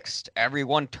fixed,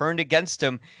 everyone turned against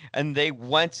him and they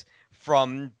went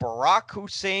from Barack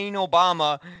Hussein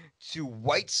Obama to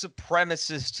white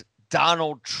supremacist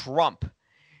Donald Trump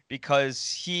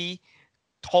because he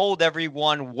told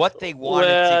everyone what they wanted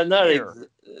Well, to hear.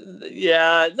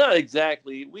 yeah, not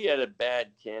exactly. We had a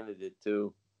bad candidate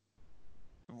too.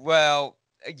 Well,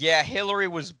 yeah, Hillary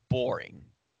was boring.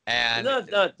 And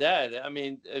Not that. I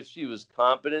mean, if she was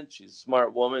competent, she's a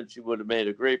smart woman, she would have made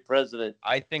a great president.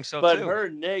 I think so But too. her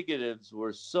negatives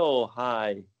were so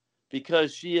high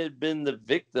because she had been the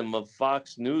victim of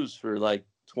Fox News for like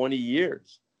 20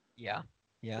 years. Yeah.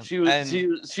 Yeah. She was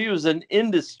And she was an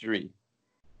industry.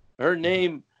 Her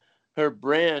name, her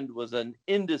brand was an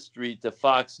industry to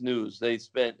Fox News. They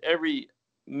spent every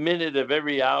minute of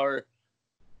every hour,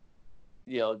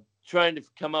 you know, trying to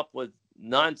come up with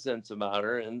nonsense about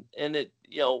her, and it,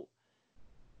 you know,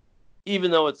 even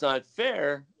though it's not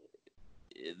fair,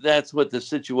 that's what the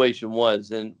situation was,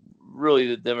 and really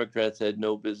the Democrats had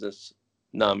no business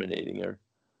nominating her.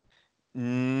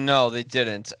 no, they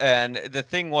didn't. And the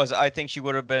thing was, I think she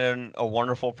would have been a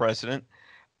wonderful president.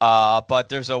 But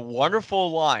there's a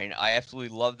wonderful line. I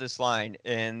absolutely love this line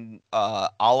in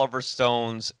Oliver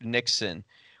Stone's Nixon,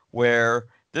 where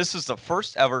this is the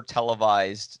first ever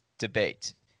televised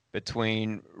debate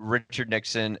between Richard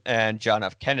Nixon and John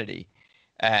F. Kennedy.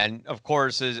 And of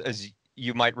course, as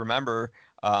you might remember,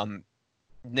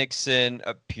 Nixon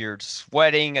appeared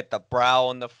sweating at the brow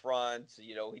in the front.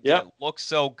 You know, he didn't look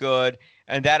so good,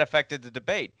 and that affected the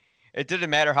debate. It didn't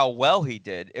matter how well he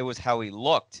did; it was how he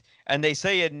looked. And they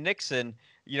say in Nixon,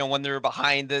 you know, when they're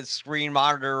behind the screen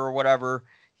monitor or whatever,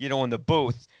 you know, in the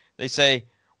booth, they say,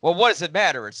 "Well, what does it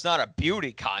matter? It's not a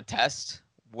beauty contest."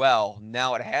 Well,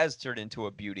 now it has turned into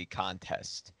a beauty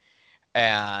contest,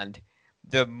 and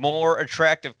the more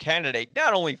attractive candidate,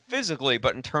 not only physically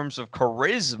but in terms of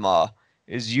charisma,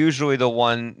 is usually the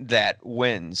one that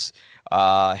wins.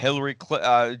 Al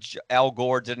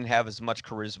Gore didn't have as much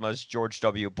charisma as George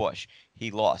W. Bush. He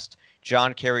lost.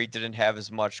 John Kerry didn't have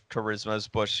as much charisma as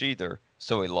Bush either,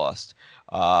 so he lost.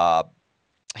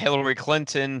 Hillary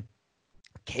Clinton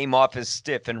came off as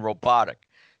stiff and robotic,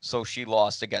 so she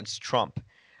lost against Trump.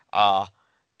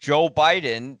 Joe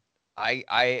Biden,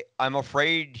 I'm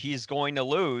afraid he's going to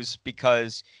lose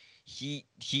because he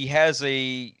has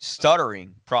a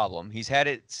stuttering problem. He's had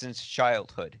it since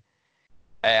childhood.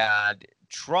 And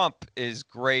Trump is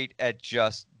great at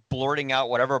just blurting out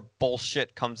whatever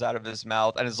bullshit comes out of his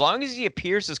mouth. And as long as he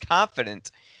appears as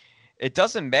confident, it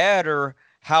doesn't matter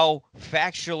how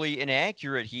factually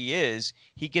inaccurate he is,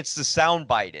 he gets the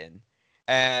soundbite in.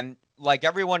 And like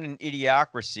everyone in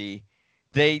Idiocracy,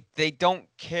 they don't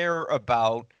care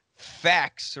about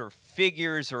facts or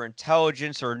figures or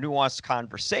intelligence or nuanced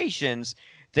conversations.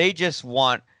 They just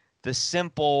want the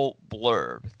simple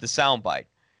blurb, the soundbite.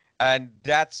 And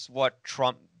that's what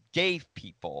Trump gave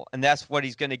people. And that's what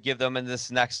he's going to give them in this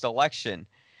next election.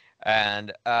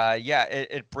 And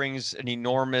it brings an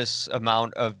enormous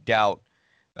amount of doubt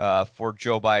for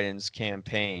Joe Biden's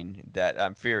campaign that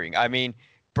I'm fearing. I mean,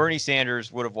 Bernie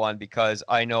Sanders would have won because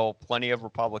I know plenty of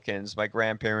Republicans, my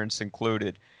grandparents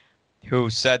included, who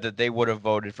said that they would have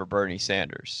voted for Bernie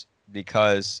Sanders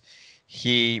because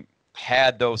he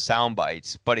had those sound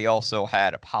bites, but he also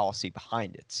had a policy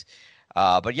behind it.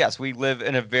 But yes, we live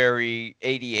in a very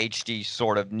ADHD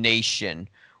sort of nation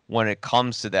when it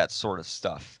comes to that sort of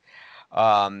stuff.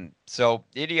 So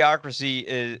Idiocracy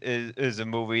is a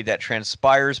movie that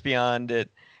transpires beyond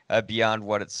it, beyond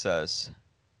what it says.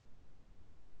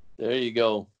 There you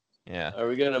go. Yeah. Are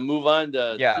we going to move on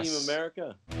to Team Yes.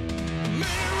 America?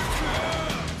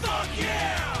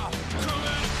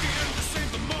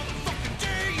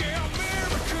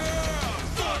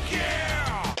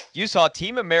 You saw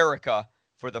Team America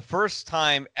for the first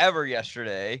time ever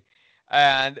yesterday,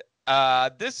 and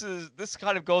this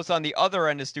kind of goes on the other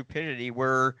end of stupidity,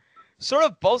 where sort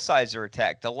of both sides are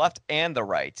attacked, the left and the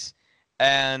right.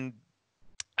 And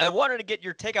I wanted to get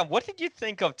your take on what did you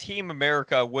think of Team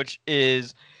America, which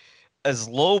is as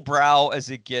lowbrow as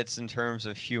it gets in terms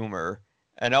of humor,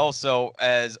 and also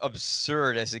as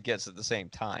absurd as it gets at the same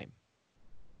time.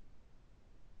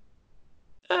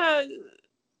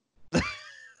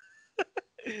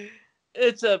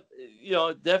 It's a,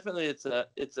 definitely it's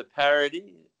a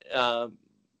parody,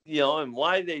 and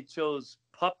why they chose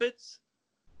puppets.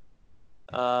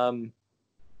 I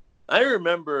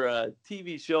remember a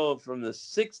TV show from the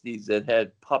 60s that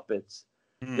had puppets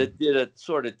that did a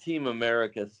sort of Team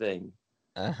America thing.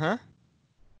 Uh-huh.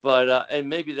 But, and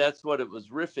maybe that's what it was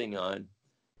riffing on.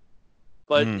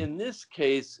 But in this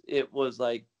case, it was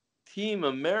like Team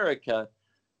America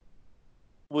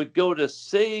would go to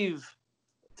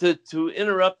to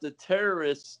interrupt the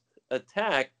terrorist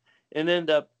attack and end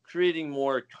up creating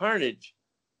more carnage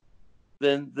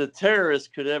than the terrorists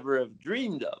could ever have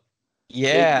dreamed of.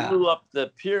 Yeah. They blew up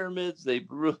the pyramids. They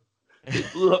blew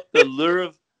up the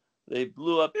Louvre. They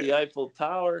blew up the Eiffel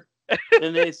Tower.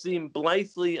 And they seem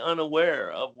blithely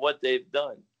unaware of what they've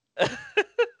done.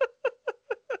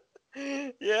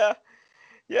 Yeah.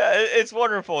 Yeah, it's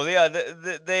wonderful. Yeah,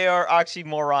 they are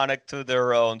oxymoronic to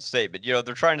their own statement.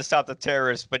 They're trying to stop the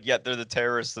terrorists, but yet they're the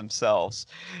terrorists themselves.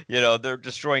 They're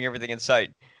destroying everything in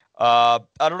sight. I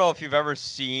don't know if you've ever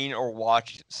seen or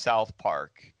watched South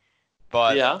Park,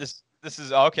 but Yeah. This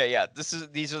is okay. Yeah,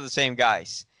 these are the same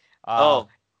guys.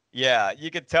 Yeah,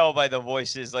 you could tell by the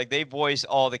voices. Like they voice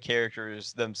all the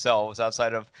characters themselves,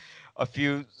 outside of a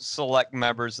few select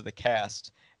members of the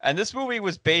cast. And this movie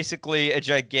was basically a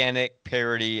gigantic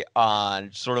parody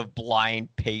on sort of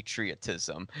blind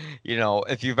patriotism.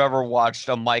 If you've ever watched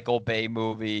a Michael Bay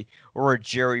movie or a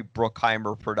Jerry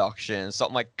Bruckheimer production,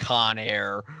 something like Con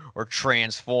Air or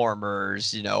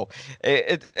Transformers,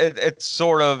 it's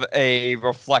sort of a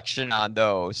reflection on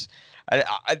those.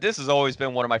 This has always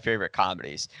been one of my favorite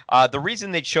comedies. The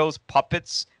reason they chose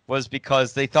puppets was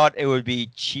because they thought it would be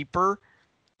cheaper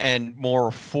and more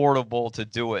affordable to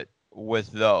do it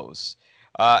with those,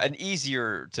 and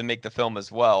easier to make the film as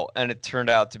well. And it turned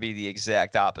out to be the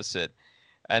exact opposite.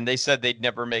 And they said they'd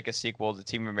never make a sequel to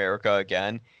Team America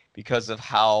again because of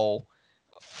how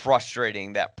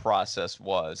frustrating that process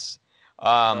was.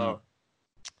 Yeah,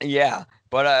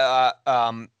 but I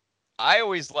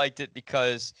always liked it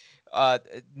because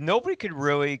nobody could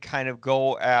really kind of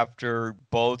go after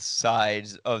both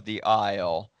sides of the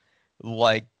aisle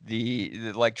like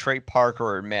like Trey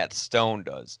Parker and Matt Stone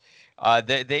does.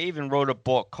 They even wrote a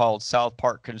book called South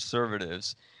Park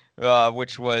Conservatives,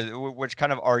 which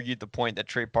kind of argued the point that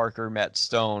Trey Parker and Matt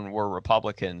Stone were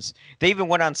Republicans. They even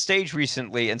went on stage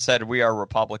recently and said we are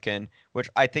Republican,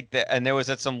 which I think and there was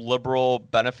at some liberal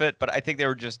benefit, but I think they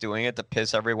were just doing it to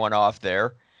piss everyone off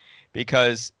there.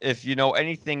 Because if you know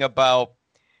anything about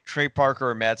Trey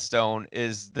Parker or Matt Stone,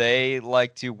 is they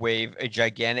like to wave a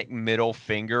gigantic middle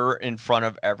finger in front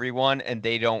of everyone, and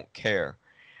they don't care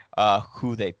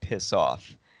who they piss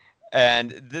off.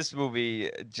 And this movie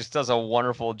just does a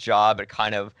wonderful job at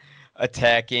kind of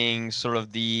attacking sort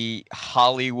of the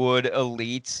Hollywood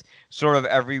elites, sort of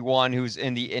everyone who's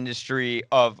in the industry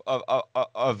of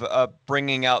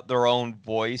bringing out their own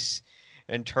voice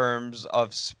in terms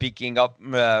of speaking up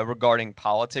regarding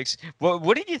politics.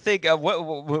 What did you think?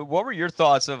 What were your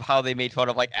thoughts of how they made fun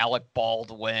of like Alec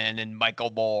Baldwin and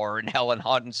Michael Moore and Helen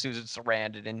Hunt and Susan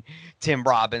Sarandon and Tim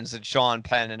Robbins and Sean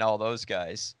Penn and all those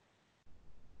guys?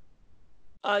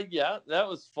 Yeah, that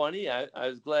was funny. I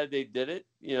was glad they did it.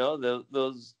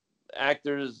 Those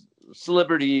actors,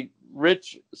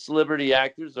 rich celebrity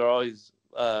actors, are always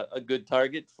a good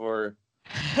target for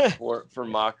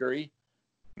mockery.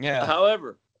 Yeah.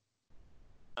 However,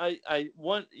 I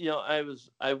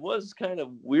was kind of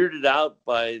weirded out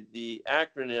by the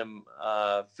acronym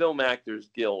Film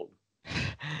Actors Guild.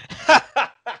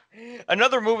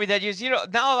 Another movie that used,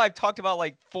 now I've talked about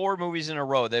like 4 movies in a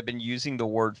row that have been using the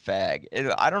word fag.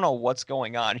 I don't know what's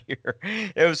going on here.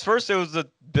 It was the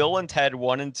Bill and Ted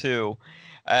 1 and 2.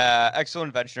 Excellent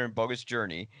Adventure and Bogus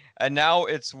Journey, and now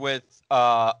it's with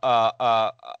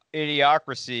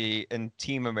Idiocracy and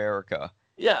Team America.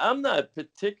 Yeah, I'm not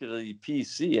particularly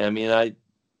PC. I mean,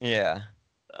 Yeah.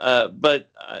 but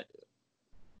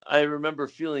I remember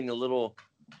feeling a little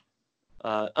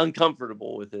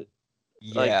uncomfortable with it.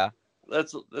 Like, Yeah.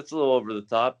 that's a little over the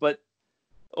top, but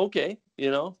okay,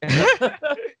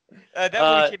 That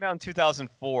movie came out in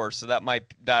 2004, so that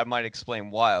might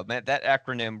explain why. Man, that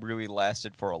acronym really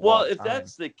lasted for a long Well, time. if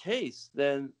that's the case,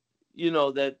 then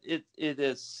that it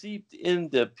has seeped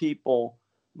into people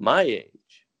my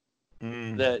age.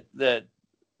 That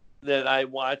I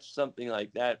watched something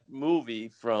like that movie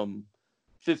from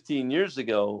 15 years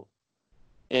ago,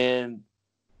 and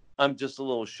I'm just a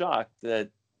little shocked that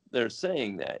they're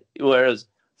saying that. Whereas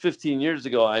 15 years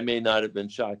ago, I may not have been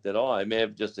shocked at all. I may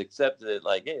have just accepted it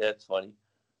like, hey, that's funny.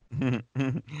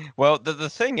 Well, the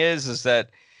thing is that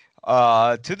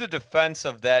to the defense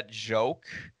of that joke,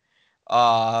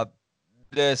 the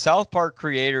South Park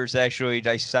creators actually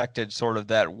dissected sort of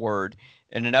that word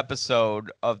in an episode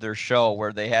of their show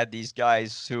where they had these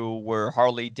guys who were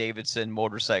Harley Davidson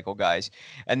motorcycle guys,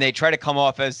 and they try to come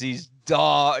off as these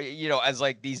dumb, as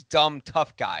like these dumb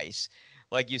tough guys,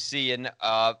 like you see in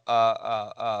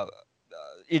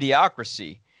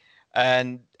Idiocracy,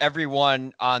 and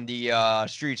everyone on the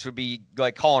streets would be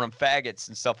like calling them faggots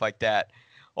and stuff like that.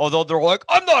 Although they're like,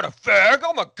 I'm not a fag,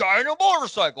 I'm a guy in a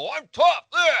motorcycle, I'm tough,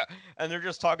 yeah. And they're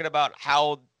just talking about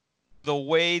how the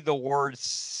way the word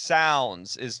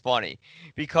sounds is funny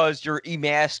because you're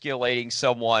emasculating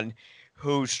someone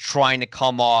who's trying to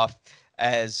come off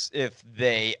as if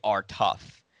they are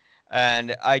tough.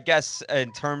 And I guess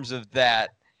in terms of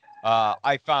that,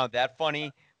 I found that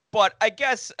funny. But I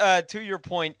guess to your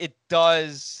point, it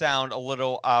does sound a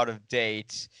little out of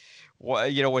date.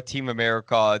 With Team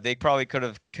America, they probably could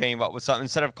have came up with something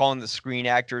instead of calling the Screen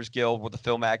Actors Guild with the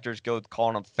Film Actors Guild,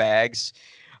 calling them fags.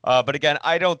 But again,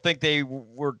 I don't think they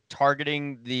were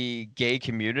targeting the gay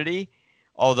community,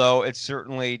 although it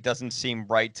certainly doesn't seem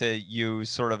right to use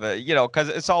sort of because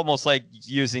it's almost like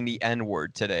using the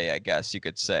N-word today, I guess you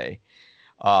could say.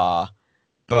 But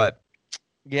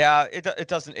yeah, it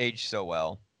doesn't age so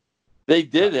well. They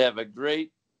did have a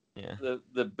great, yeah,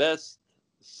 the best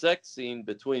sex scene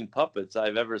between puppets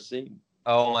I've ever seen.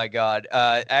 Oh my God.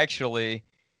 Actually,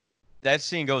 that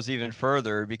scene goes even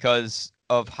further because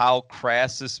of how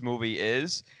crass this movie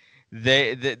is.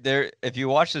 If you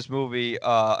watch this movie,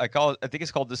 I think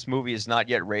it's called "This Movie Is Not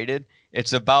Yet Rated."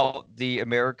 It's about the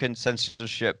American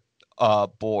Censorship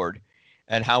Board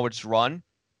and how it's run.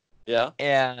 Yeah.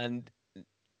 And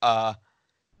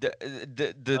do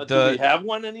we have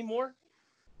one anymore?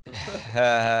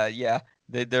 Yeah,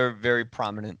 they're very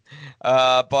prominent.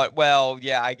 But well,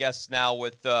 yeah, I guess now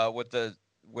with the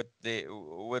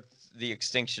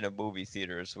extinction of movie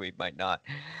theaters, we might not.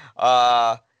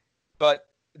 But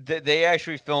they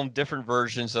actually filmed different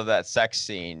versions of that sex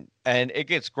scene, and it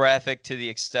gets graphic to the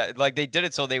extent like they did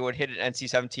it so they would hit an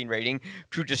NC-17 rating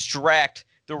to distract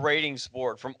the ratings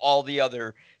board from all the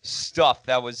other stuff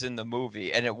that was in the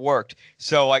movie, and it worked.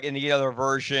 So like in the other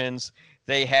versions,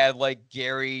 they had like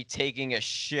Gary taking a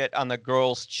shit on the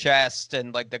girl's chest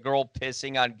and like the girl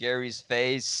pissing on Gary's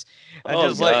face. And oh,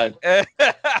 just God. like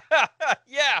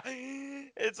yeah.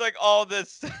 It's like all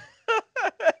this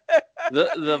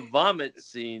the vomit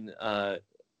scene stood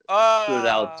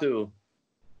out too.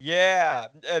 Yeah,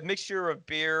 a mixture of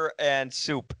beer and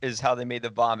soup is how they made the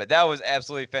vomit. That was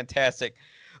absolutely fantastic.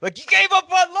 Like, you gave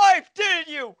up on life, didn't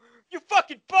you? You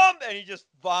fucking bum! And he just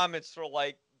vomits for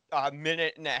like a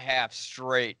minute and a half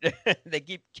straight. They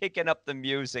keep kicking up the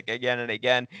music again and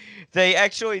again. They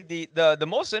actually the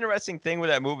most interesting thing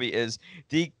with that movie is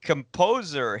the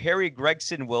composer Harry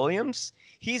Gregson Williams.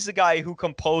 He's the guy who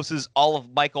composes all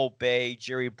of Michael Bay,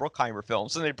 Jerry Bruckheimer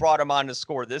films, and they brought him on to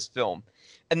score this film.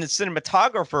 And the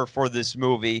cinematographer for this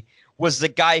movie was the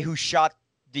guy who shot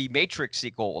the Matrix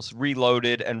sequels,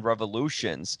 Reloaded and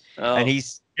Revolutions. Oh. And he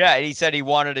said he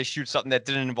wanted to shoot something that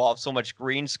didn't involve so much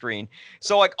green screen.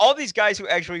 So like all these guys who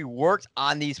actually worked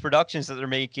on these productions that they're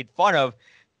making fun of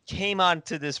came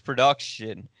onto this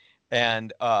production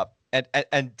and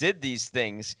did these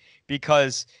things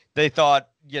because they thought,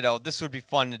 this would be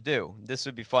fun to do. This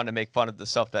would be fun to make fun of the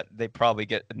stuff that they probably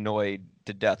get annoyed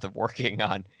to death of working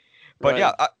on. But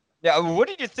right. yeah, what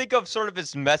did you think of sort of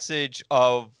his message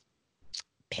of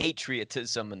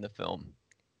patriotism in the film?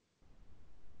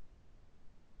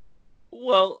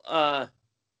 Well,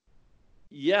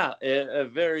 yeah, a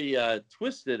very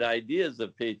twisted ideas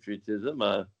of patriotism.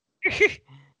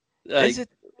 Is it?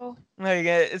 Like,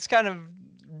 it's kind of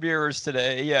mirrors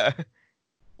today, yeah.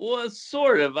 Well,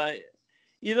 sort of.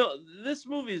 You know, this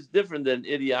movie is different than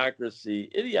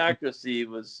Idiocracy. Idiocracy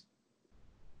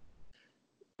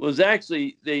was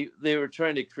actually they were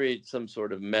trying to create some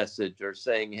sort of message or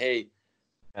saying, hey,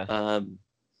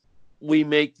 we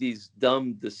make these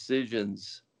dumb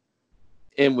decisions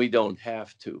and we don't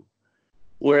have to.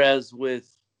 Whereas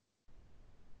with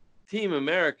Team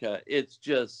America, it's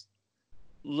just,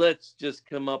 let's just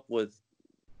come up with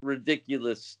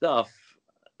ridiculous stuff.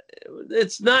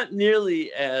 It's not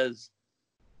nearly as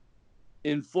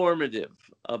informative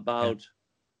about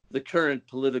the current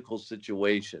political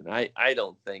situation. I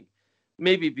don't think.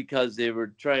 Maybe because they were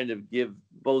trying to give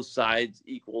both sides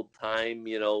equal time,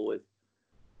 you know,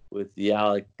 with the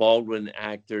Alec Baldwin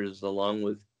actors along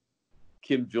with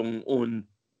Kim Jong-un.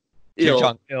 Kim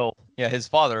Jong-il. Yeah, his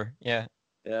father. Yeah.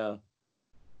 Yeah.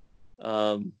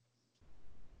 I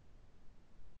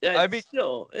mean,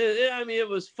 still, it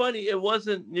was funny. It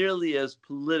wasn't nearly as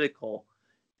political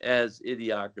as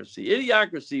Idiocracy.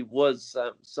 Idiocracy was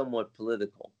somewhat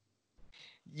political.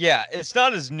 Yeah, it's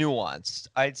not as nuanced.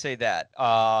 I'd say that.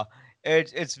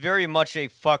 It's very much a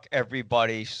fuck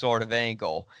everybody sort of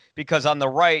angle, because on the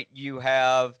right you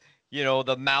have, you know,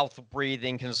 the mouth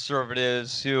breathing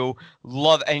conservatives who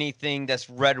love anything that's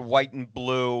red, white, and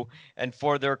blue and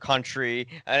for their country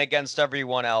and against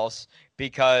everyone else,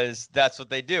 because that's what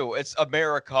they do. It's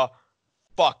America.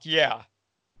 Fuck yeah.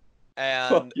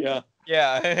 And yeah.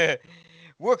 yeah.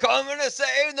 We're coming to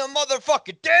save the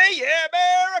motherfucking day, yeah,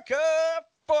 America.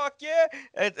 Fuck yeah.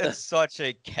 It's such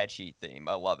a catchy theme.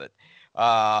 I love it.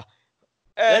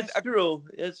 That's true.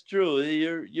 It's true.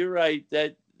 You're right.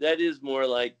 That is more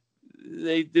like,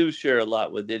 they do share a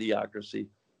lot with Idiocracy.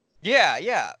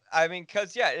 Yeah. I mean,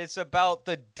 because, yeah, it's about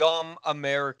the dumb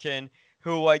American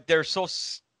who, like, they're so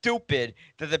stupid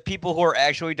that the people who are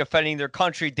actually defending their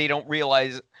country, they don't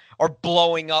realize are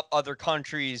blowing up other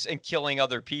countries and killing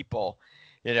other people,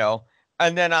 you know?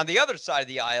 And then on the other side of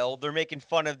the aisle, they're making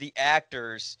fun of the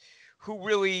actors who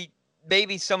really,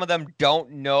 maybe some of them don't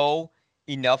know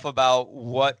enough about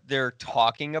what they're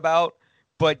talking about,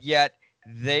 but yet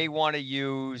they want to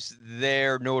use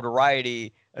their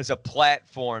notoriety as a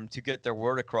platform to get their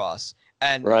word across.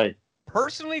 And right.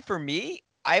 Personally, for me,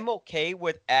 I'm okay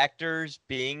with actors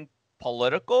being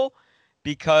political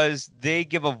because they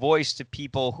give a voice to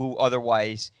people who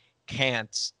otherwise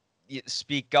can't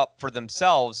speak up for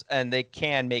themselves, and they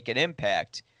can make an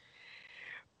impact.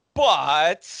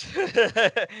 But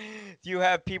you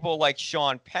have people like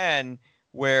Sean Penn,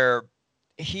 where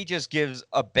he just gives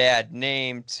a bad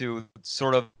name to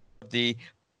sort of the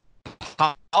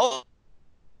policies,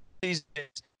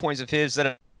 points of his that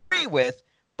I agree with.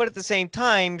 But at the same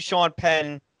time, Sean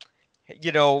Penn,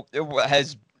 you know,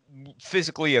 has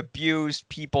physically abused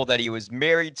people that he was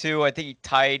married to. I think he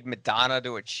tied Madonna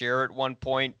to a chair at one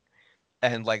point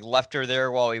and like left her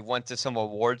there while he went to some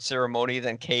award ceremony,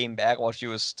 then came back while she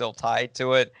was still tied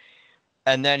to it.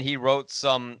 And then he wrote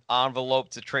some envelope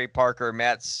to Trey Parker and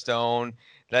Matt Stone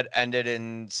that ended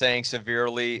in saying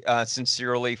sincerely,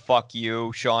 fuck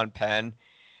you, Sean Penn.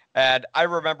 And I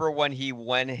remember when he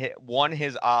won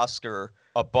his Oscar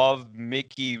above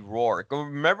Mickey Rourke.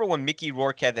 Remember when Mickey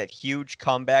Rourke had that huge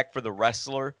comeback for The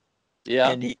Wrestler?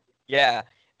 Yeah.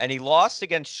 And he lost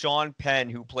against Sean Penn,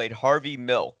 who played Harvey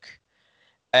Milk.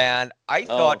 And I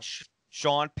thought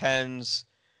Sean Penn's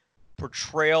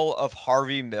portrayal of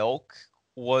Harvey Milk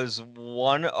was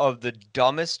one of the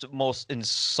dumbest, most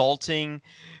insulting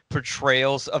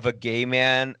portrayals of a gay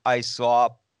man I saw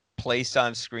placed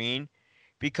on screen.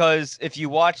 Because if you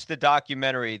watch the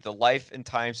documentary, The Life and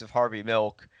Times of Harvey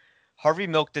Milk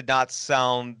did not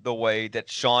sound the way that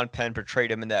Sean Penn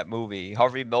portrayed him in that movie.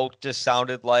 Harvey Milk just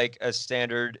sounded like a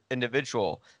standard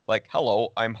individual. Like,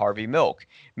 hello, I'm Harvey Milk.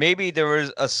 Maybe there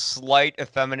was a slight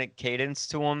effeminate cadence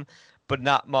to him, but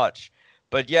not much.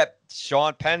 But yet,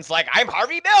 Sean Penn's like, I'm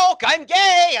Harvey Milk. I'm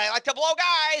gay. I like to blow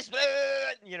guys.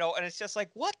 You know, and it's just like,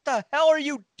 what the hell are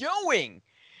you doing?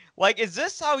 Like, is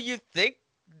this how you think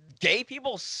gay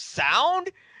people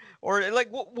sound? Or like,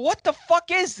 what the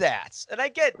fuck is that? And I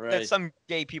get that some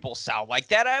gay people sound like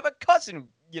that. I have a cousin,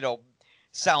 you know,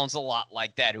 sounds a lot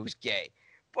like that who's gay.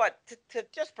 But to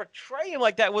just portray him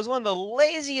like that was one of the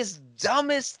laziest,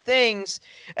 dumbest things.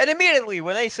 And immediately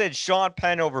when they said Sean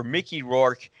Penn over Mickey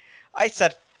Rourke, I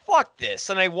said, fuck this.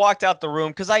 And I walked out the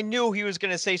room because I knew he was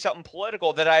going to say something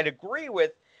political that I'd agree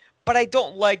with. But I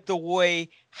don't like the way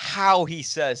how he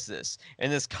says this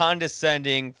in this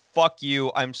condescending, fuck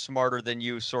you, I'm smarter than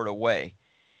you sort of way.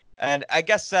 And I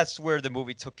guess that's where the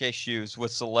movie took issues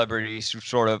with celebrities who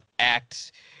sort of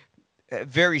act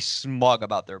very smug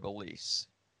about their beliefs.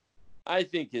 I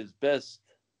think his best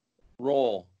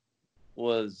role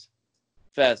was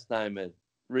Fast Time at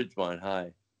Ridgemont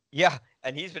High. Yeah,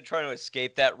 and he's been trying to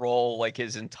escape that role like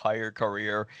his entire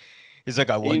career. He's like,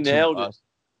 I He want nailed to,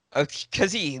 it.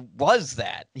 because he was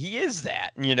that. He is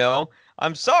that. You know.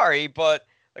 I'm sorry, but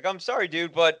I'm sorry,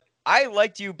 dude, but I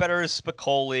liked you better as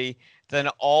Spicoli than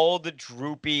all the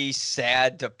droopy,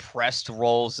 sad, depressed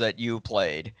roles that you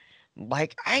played.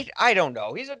 Like, I don't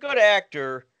know. He's a good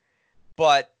actor,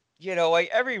 but like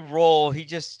every role he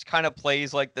just kind of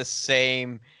plays like the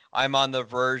same. I'm on the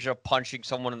verge of punching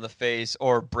someone in the face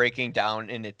or breaking down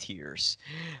into tears.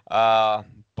 Uh,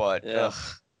 but Yeah.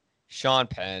 Sean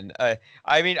Penn.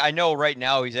 I mean, I know right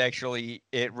now he's actually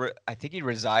I think he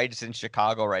resides in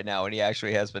Chicago right now, and he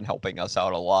actually has been helping us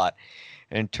out a lot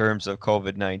in terms of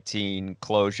COVID-19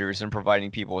 closures and providing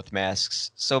people with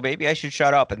masks. So maybe I should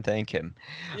shut up and thank him.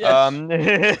 Yes.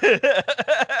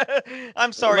 I'm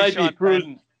It sorry, might be Sean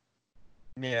prudent.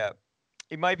 Penn. Yeah,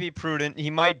 he might be prudent. He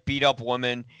might beat up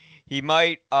women. He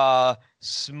might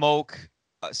smoke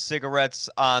cigarettes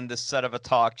on the set of a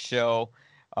talk show,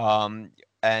 um,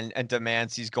 and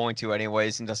demands he's going to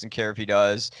anyways, and doesn't care if he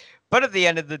does. But at the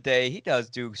end of the day, he does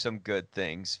do some good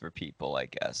things for people, I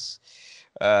guess.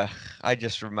 I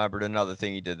just remembered another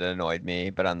thing he did that annoyed me,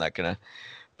 but I'm not gonna.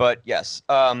 But yes,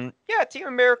 yeah, Team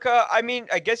America. I mean,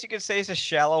 I guess you could say it's a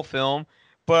shallow film,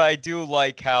 but I do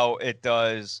like how it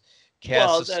does cast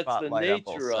Well, a that's the spotlight on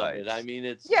both nature of it. I sides. mean,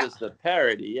 it's Yeah, just a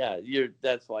parody. Yeah,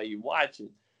 that's why you watch it.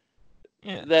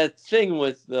 yeah. That thing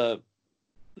with the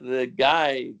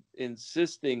guy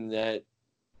insisting that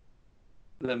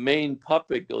the main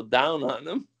puppet go down on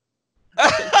him,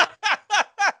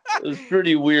 it was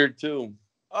pretty weird too.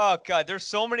 Oh God, there's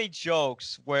so many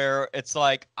jokes where it's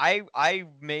like I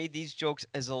made these jokes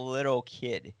as a little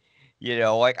kid.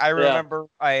 Like I Yeah. remember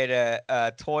I had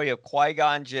a toy of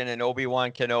Qui-Gon Jinn and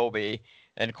Obi-Wan Kenobi,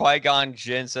 and Qui-Gon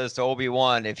Jinn says to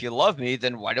Obi-Wan, "If you love me,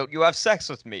 then why don't you have sex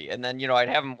with me?" And then I'd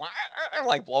have them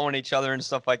like blowing each other and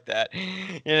stuff like that.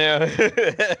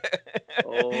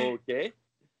 Okay.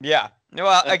 Yeah.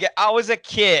 Well, again, I was a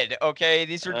kid. Okay,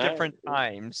 these are All different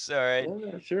right. times. All right.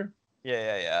 Yeah, sure.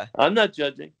 Yeah. I'm not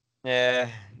judging. Yeah,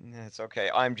 it's okay.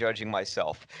 I'm judging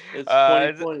myself. It's Uh,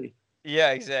 2020.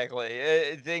 yeah, exactly.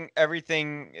 I think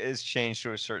everything is changed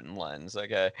to a certain lens.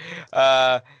 Okay.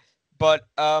 But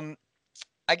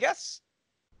I guess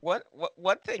one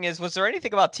thing is, was there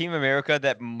anything about Team America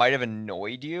that might have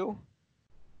annoyed you?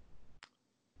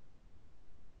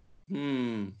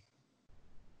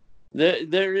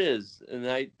 There is,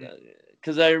 and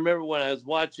because I remember when I was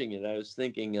watching it, I was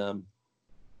thinking,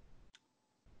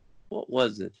 what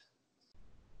was it?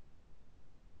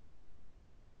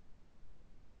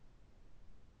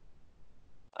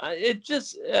 It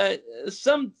just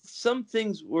some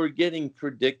things were getting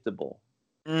predictable.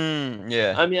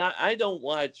 Yeah. I mean, I don't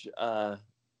watch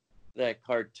that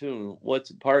cartoon.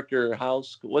 What's Parker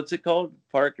House? What's it called?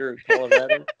 Parker,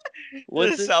 Colorado.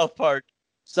 What's it? South Park.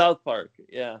 South Park.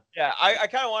 Yeah. Yeah, I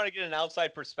kind of want to get an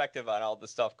outside perspective on all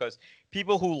this stuff because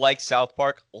people who like South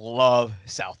Park love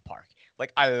South Park.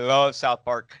 Like, I love South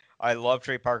Park. I love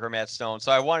Trey Parker, Matt Stone.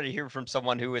 So I wanted to hear from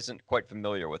someone who isn't quite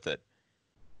familiar with it.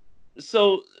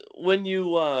 So when you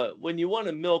want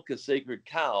to milk a sacred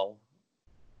cow,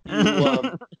 you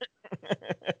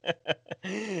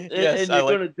Yes, and you're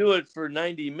going to do it for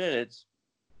 90 minutes.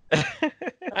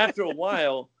 After a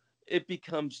while, it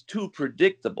becomes too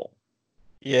predictable.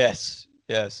 Yes.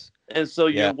 And so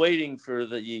Yeah. you're waiting for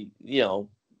the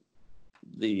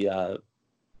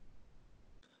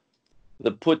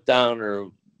put down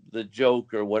or the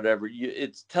joke or whatever.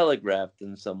 It's telegraphed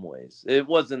in some ways. It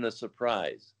wasn't a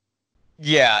surprise.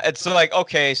 Yeah, it's like,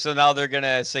 okay, so now they're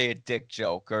gonna say a dick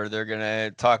joke or they're gonna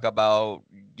talk about,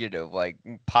 like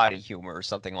potty humor or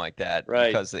something like that, Right.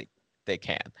 Because they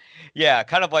can. Yeah,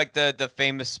 kind of like the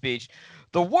famous speech.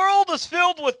 The world is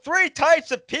filled with 3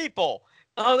 types of people.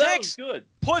 Oh, that Dicks, was good.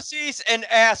 pussies, and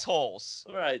assholes.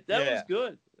 All right, that Yeah. was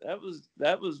good.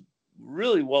 That was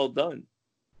really well done.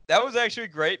 That was actually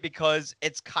great because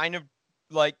it's kind of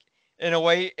like, in a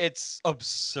way, it's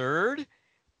absurd,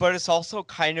 but it's also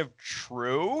kind of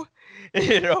true,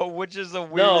 which is the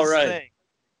weirdest thing.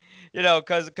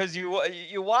 Because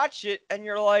you watch it and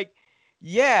you're like,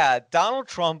 yeah, Donald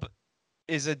Trump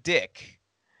is a dick,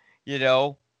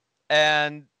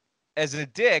 and as a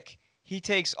dick, he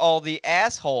takes all the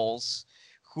assholes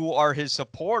who are his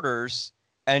supporters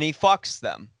and he fucks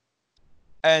them.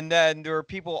 And then there are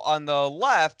people on the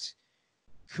left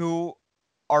who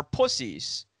are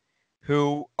pussies,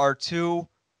 who are too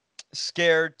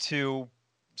scared to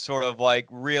sort of like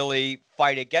really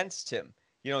fight against him,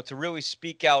 to really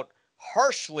speak out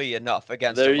harshly enough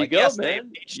against There him. you Like, go, yes, man. they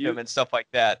impeached him and stuff like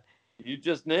that. You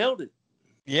just nailed it.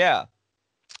 Yeah.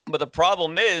 But the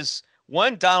problem is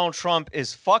when Donald Trump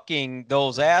is fucking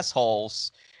those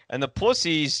assholes and the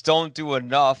pussies don't do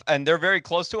enough and they're very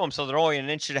close to him, so they're only an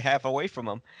inch and a half away from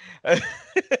him.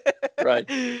 Right.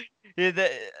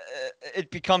 It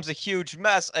becomes a huge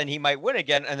mess and he might win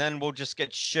again and then we'll just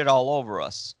get shit all over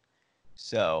us.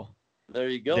 So there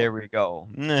you go. There we go.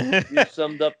 You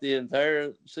summed up the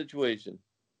entire situation.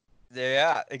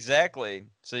 Yeah, exactly.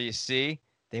 So you see,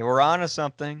 they were onto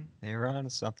something.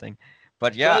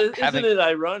 But yeah, Well, isn't it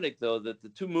ironic though that the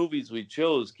two movies we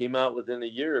chose came out within a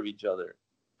year of each other?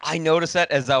 I noticed that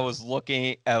as I was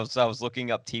looking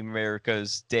up Team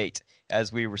America's date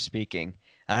as we were speaking,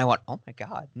 and I went, "Oh my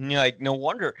god!" Like no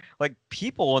wonder, like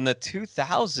people in the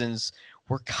 2000s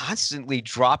were constantly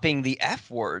dropping the F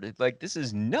word. Like this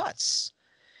is nuts.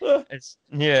 It's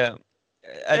yeah.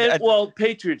 Well,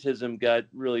 patriotism got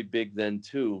really big then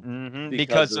too,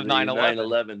 because of 9/11.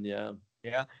 9/11, yeah.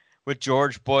 Yeah. With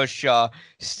George Bush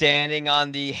standing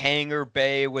on the hangar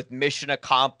bay with mission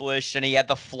accomplished, and he had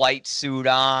the flight suit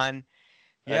on.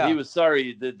 Yeah, he was sorry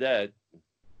he did that.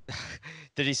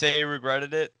 Did he say he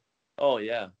regretted it? Oh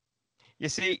yeah. You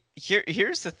see,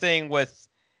 here's the thing with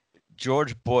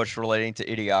George Bush relating to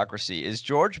Idiocracy is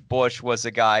George Bush was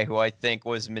a guy who I think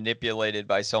was manipulated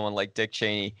by someone like Dick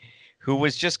Cheney, who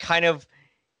was just kind of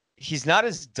he's not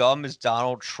as dumb as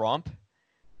Donald Trump,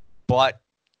 but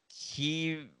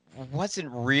he wasn't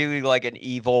really like an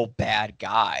evil bad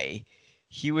guy.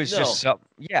 He was just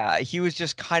he was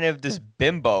just kind of this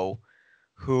bimbo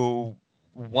who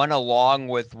went along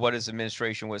with what his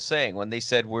administration was saying when they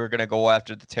said we're going to go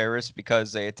after the terrorists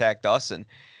because they attacked us and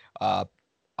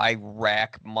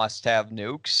Iraq must have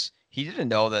nukes. He didn't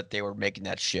know that they were making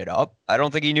that shit up. I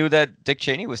don't think he knew that Dick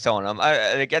Cheney was telling him.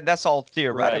 Again, that's all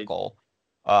theoretical.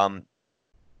 Right.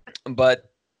 But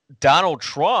Donald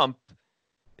Trump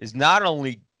is not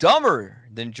only dumber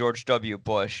than George W.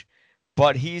 Bush,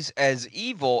 but he's as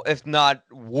evil, if not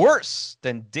worse,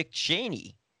 than Dick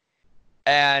Cheney.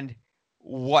 And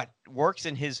what works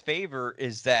in his favor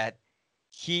is that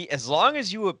as long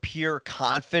as you appear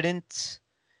confident,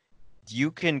 you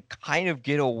can kind of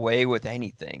get away with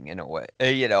anything in a way,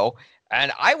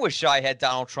 And I wish I had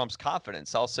Donald Trump's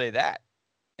confidence. I'll say that,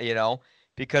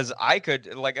 because I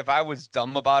could, like, if I was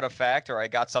dumb about a fact or I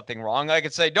got something wrong, I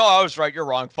could say, no, I was right. You're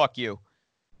wrong. Fuck you.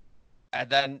 And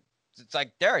then it's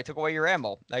like, there, I took away your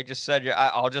ammo. I just said,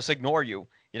 I'll just ignore you.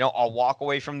 I'll walk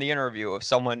away from the interview if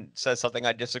someone says something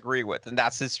I disagree with. And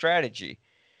that's his strategy.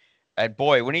 And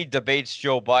boy, when he debates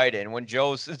Joe Biden, when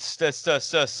Joe's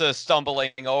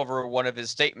stumbling over one of his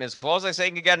statements, what was I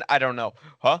saying again? I don't know.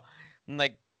 Huh? I'm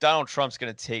like, Donald Trump's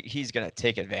he's going to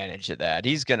take advantage of that.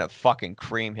 He's going to fucking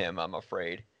cream him, I'm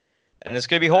afraid. And it's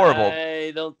going to be horrible.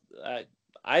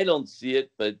 I don't see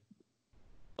it, but.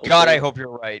 Okay. God, I hope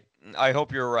you're right. I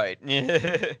hope you're right.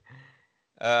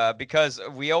 Because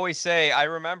we always say, I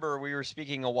remember we were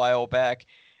speaking a while back,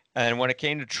 and when it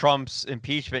came to Trump's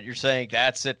impeachment, you're saying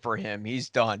that's it for him. He's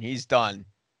done. He's done.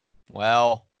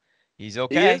 Well, he's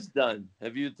okay. He is done.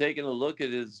 Have you taken a look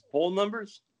at his poll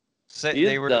numbers? He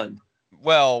is done.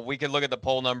 Well, we could look at the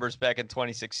poll numbers back in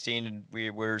 2016, and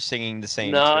we were singing the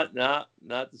same. Not the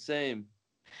same.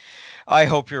 I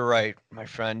hope you're right, my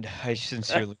friend. I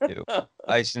sincerely do.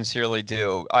 I sincerely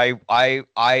do. I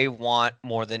want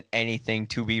more than anything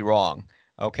to be wrong.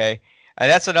 Okay. And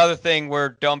that's another thing where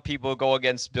dumb people go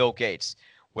against Bill Gates,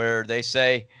 where they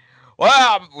say,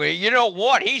 well, you know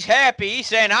what? He's happy. He's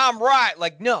saying I'm right.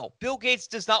 Like, no, Bill Gates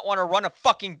does not want to run a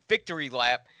fucking victory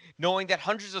lap knowing that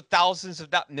hundreds of thousands,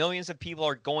 if not millions of people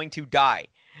are going to die.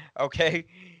 Okay?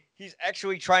 He's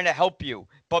actually trying to help you.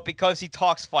 But because he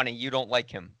talks funny, you don't like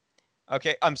him.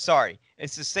 Okay? I'm sorry.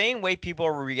 It's the same way people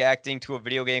are reacting to a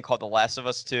video game called The Last of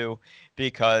Us 2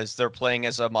 because they're playing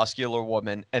as a muscular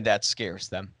woman and that scares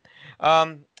them.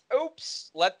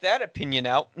 Oops, let that opinion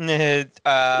out.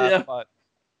 Yeah. But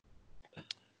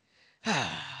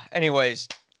anyways,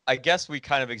 I guess we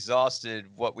kind of exhausted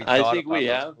what we thought about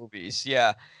those movies.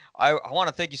 Yeah. I want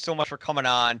to thank you so much for coming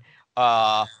on.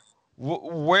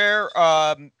 Where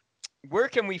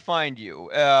can we find you?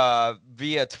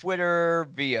 Via Twitter,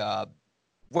 via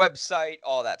website,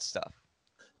 all that stuff?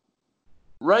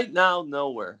 Right now,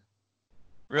 nowhere.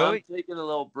 Really? I'm taking a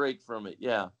little break from it,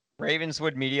 yeah.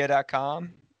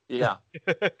 Ravenswoodmedia.com? Yeah.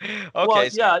 Okay. Well,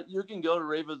 yeah, you can go to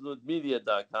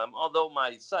ravenswoodmedia.com, although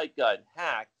my site got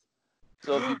hacked.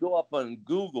 So if you go up on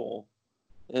Google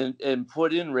and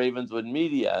put in Ravenswood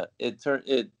Media, it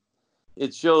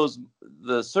shows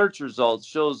the search results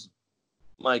shows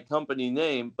my company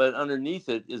name, but underneath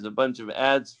it is a bunch of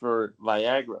ads for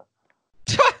Viagra.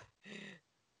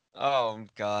 Oh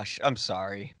gosh, I'm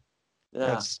sorry.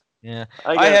 Yeah. Yeah.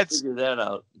 I I gotta had figure that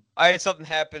out. I had something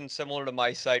happen similar to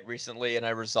my site recently, and I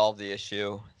resolved the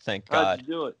issue. Thank How'd God. you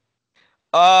do it?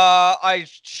 I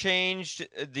changed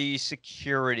the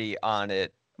security on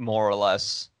it more or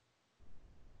less.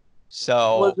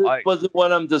 So Was it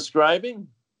what I'm describing?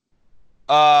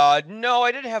 no,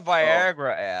 I didn't have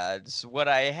Viagra ads. What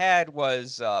I had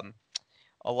was a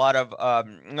lot of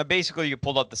basically you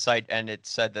pulled up the site and it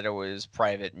said that it was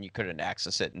private and you couldn't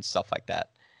access it and stuff like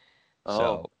that.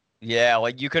 So yeah,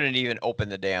 like you couldn't even open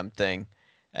the damn thing.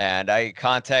 And I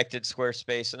contacted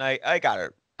Squarespace and I got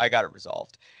it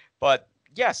resolved. But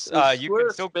yes, Is you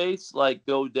can still Squarespace like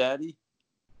GoDaddy?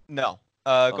 no.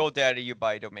 GoDaddy, you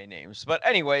buy domain names. But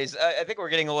anyways, I think we're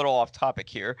getting a little off topic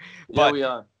here. Yeah, But we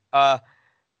are.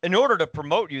 in order to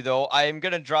promote you, though, I am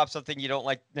gonna drop something you don't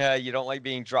like. You don't like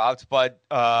being dropped, but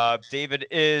David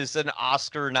is an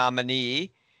Oscar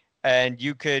nominee, and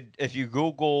you could, if you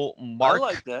Google Mark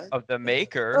like that. of the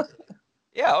Maker.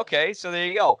 Yeah, okay, so there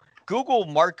you go. Google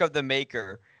Mark of the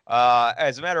Maker.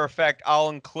 As a matter of fact, I'll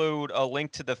include a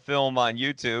link to the film on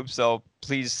YouTube, so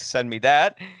please send me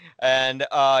that. And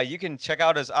you can check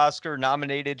out his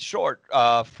Oscar-nominated short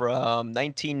from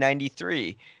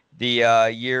 1993,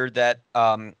 the year that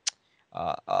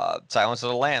Silence of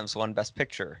the Lambs won Best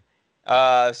Picture.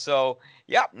 So,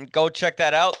 yeah, go check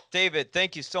that out. David,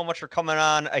 thank you so much for coming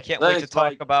on. I can't wait to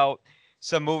talk Mike. about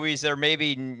some movies that are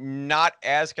maybe not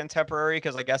as contemporary,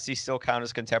 because I guess these still count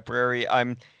as contemporary.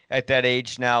 I'm at that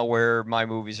age now where my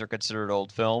movies are considered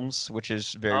old films, which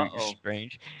is very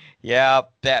strange. Yeah,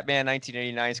 Batman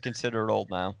 1989 is considered old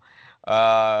now.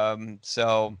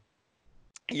 So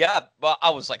yeah, well, I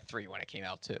was like 3 when it came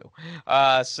out too.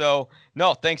 So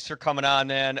no, thanks for coming on,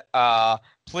 man.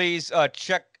 Please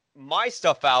check my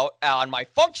stuff out on my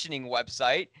functioning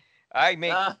website. I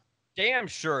make damn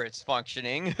sure it's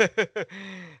functioning.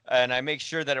 And I make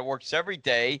sure that it works every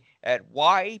day at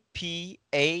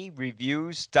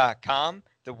ypareviews.com.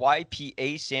 The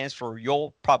YPA stands for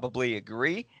You'll Probably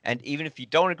Agree. And even if you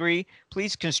don't agree,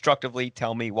 please constructively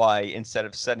tell me why instead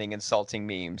of sending insulting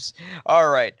memes. All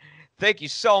right. Thank you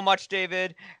so much,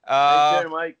 David. Take care,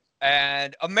 Mike.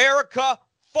 And America,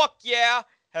 fuck yeah.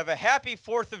 Have a happy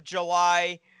 4th of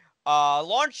July.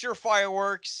 Launch your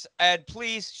fireworks, and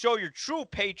please show your true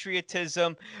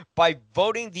patriotism by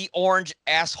voting the orange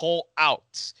asshole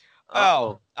out.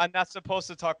 Oh, I'm not supposed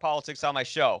to talk politics on my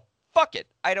show. Fuck it.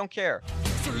 I don't care.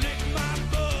 So lick my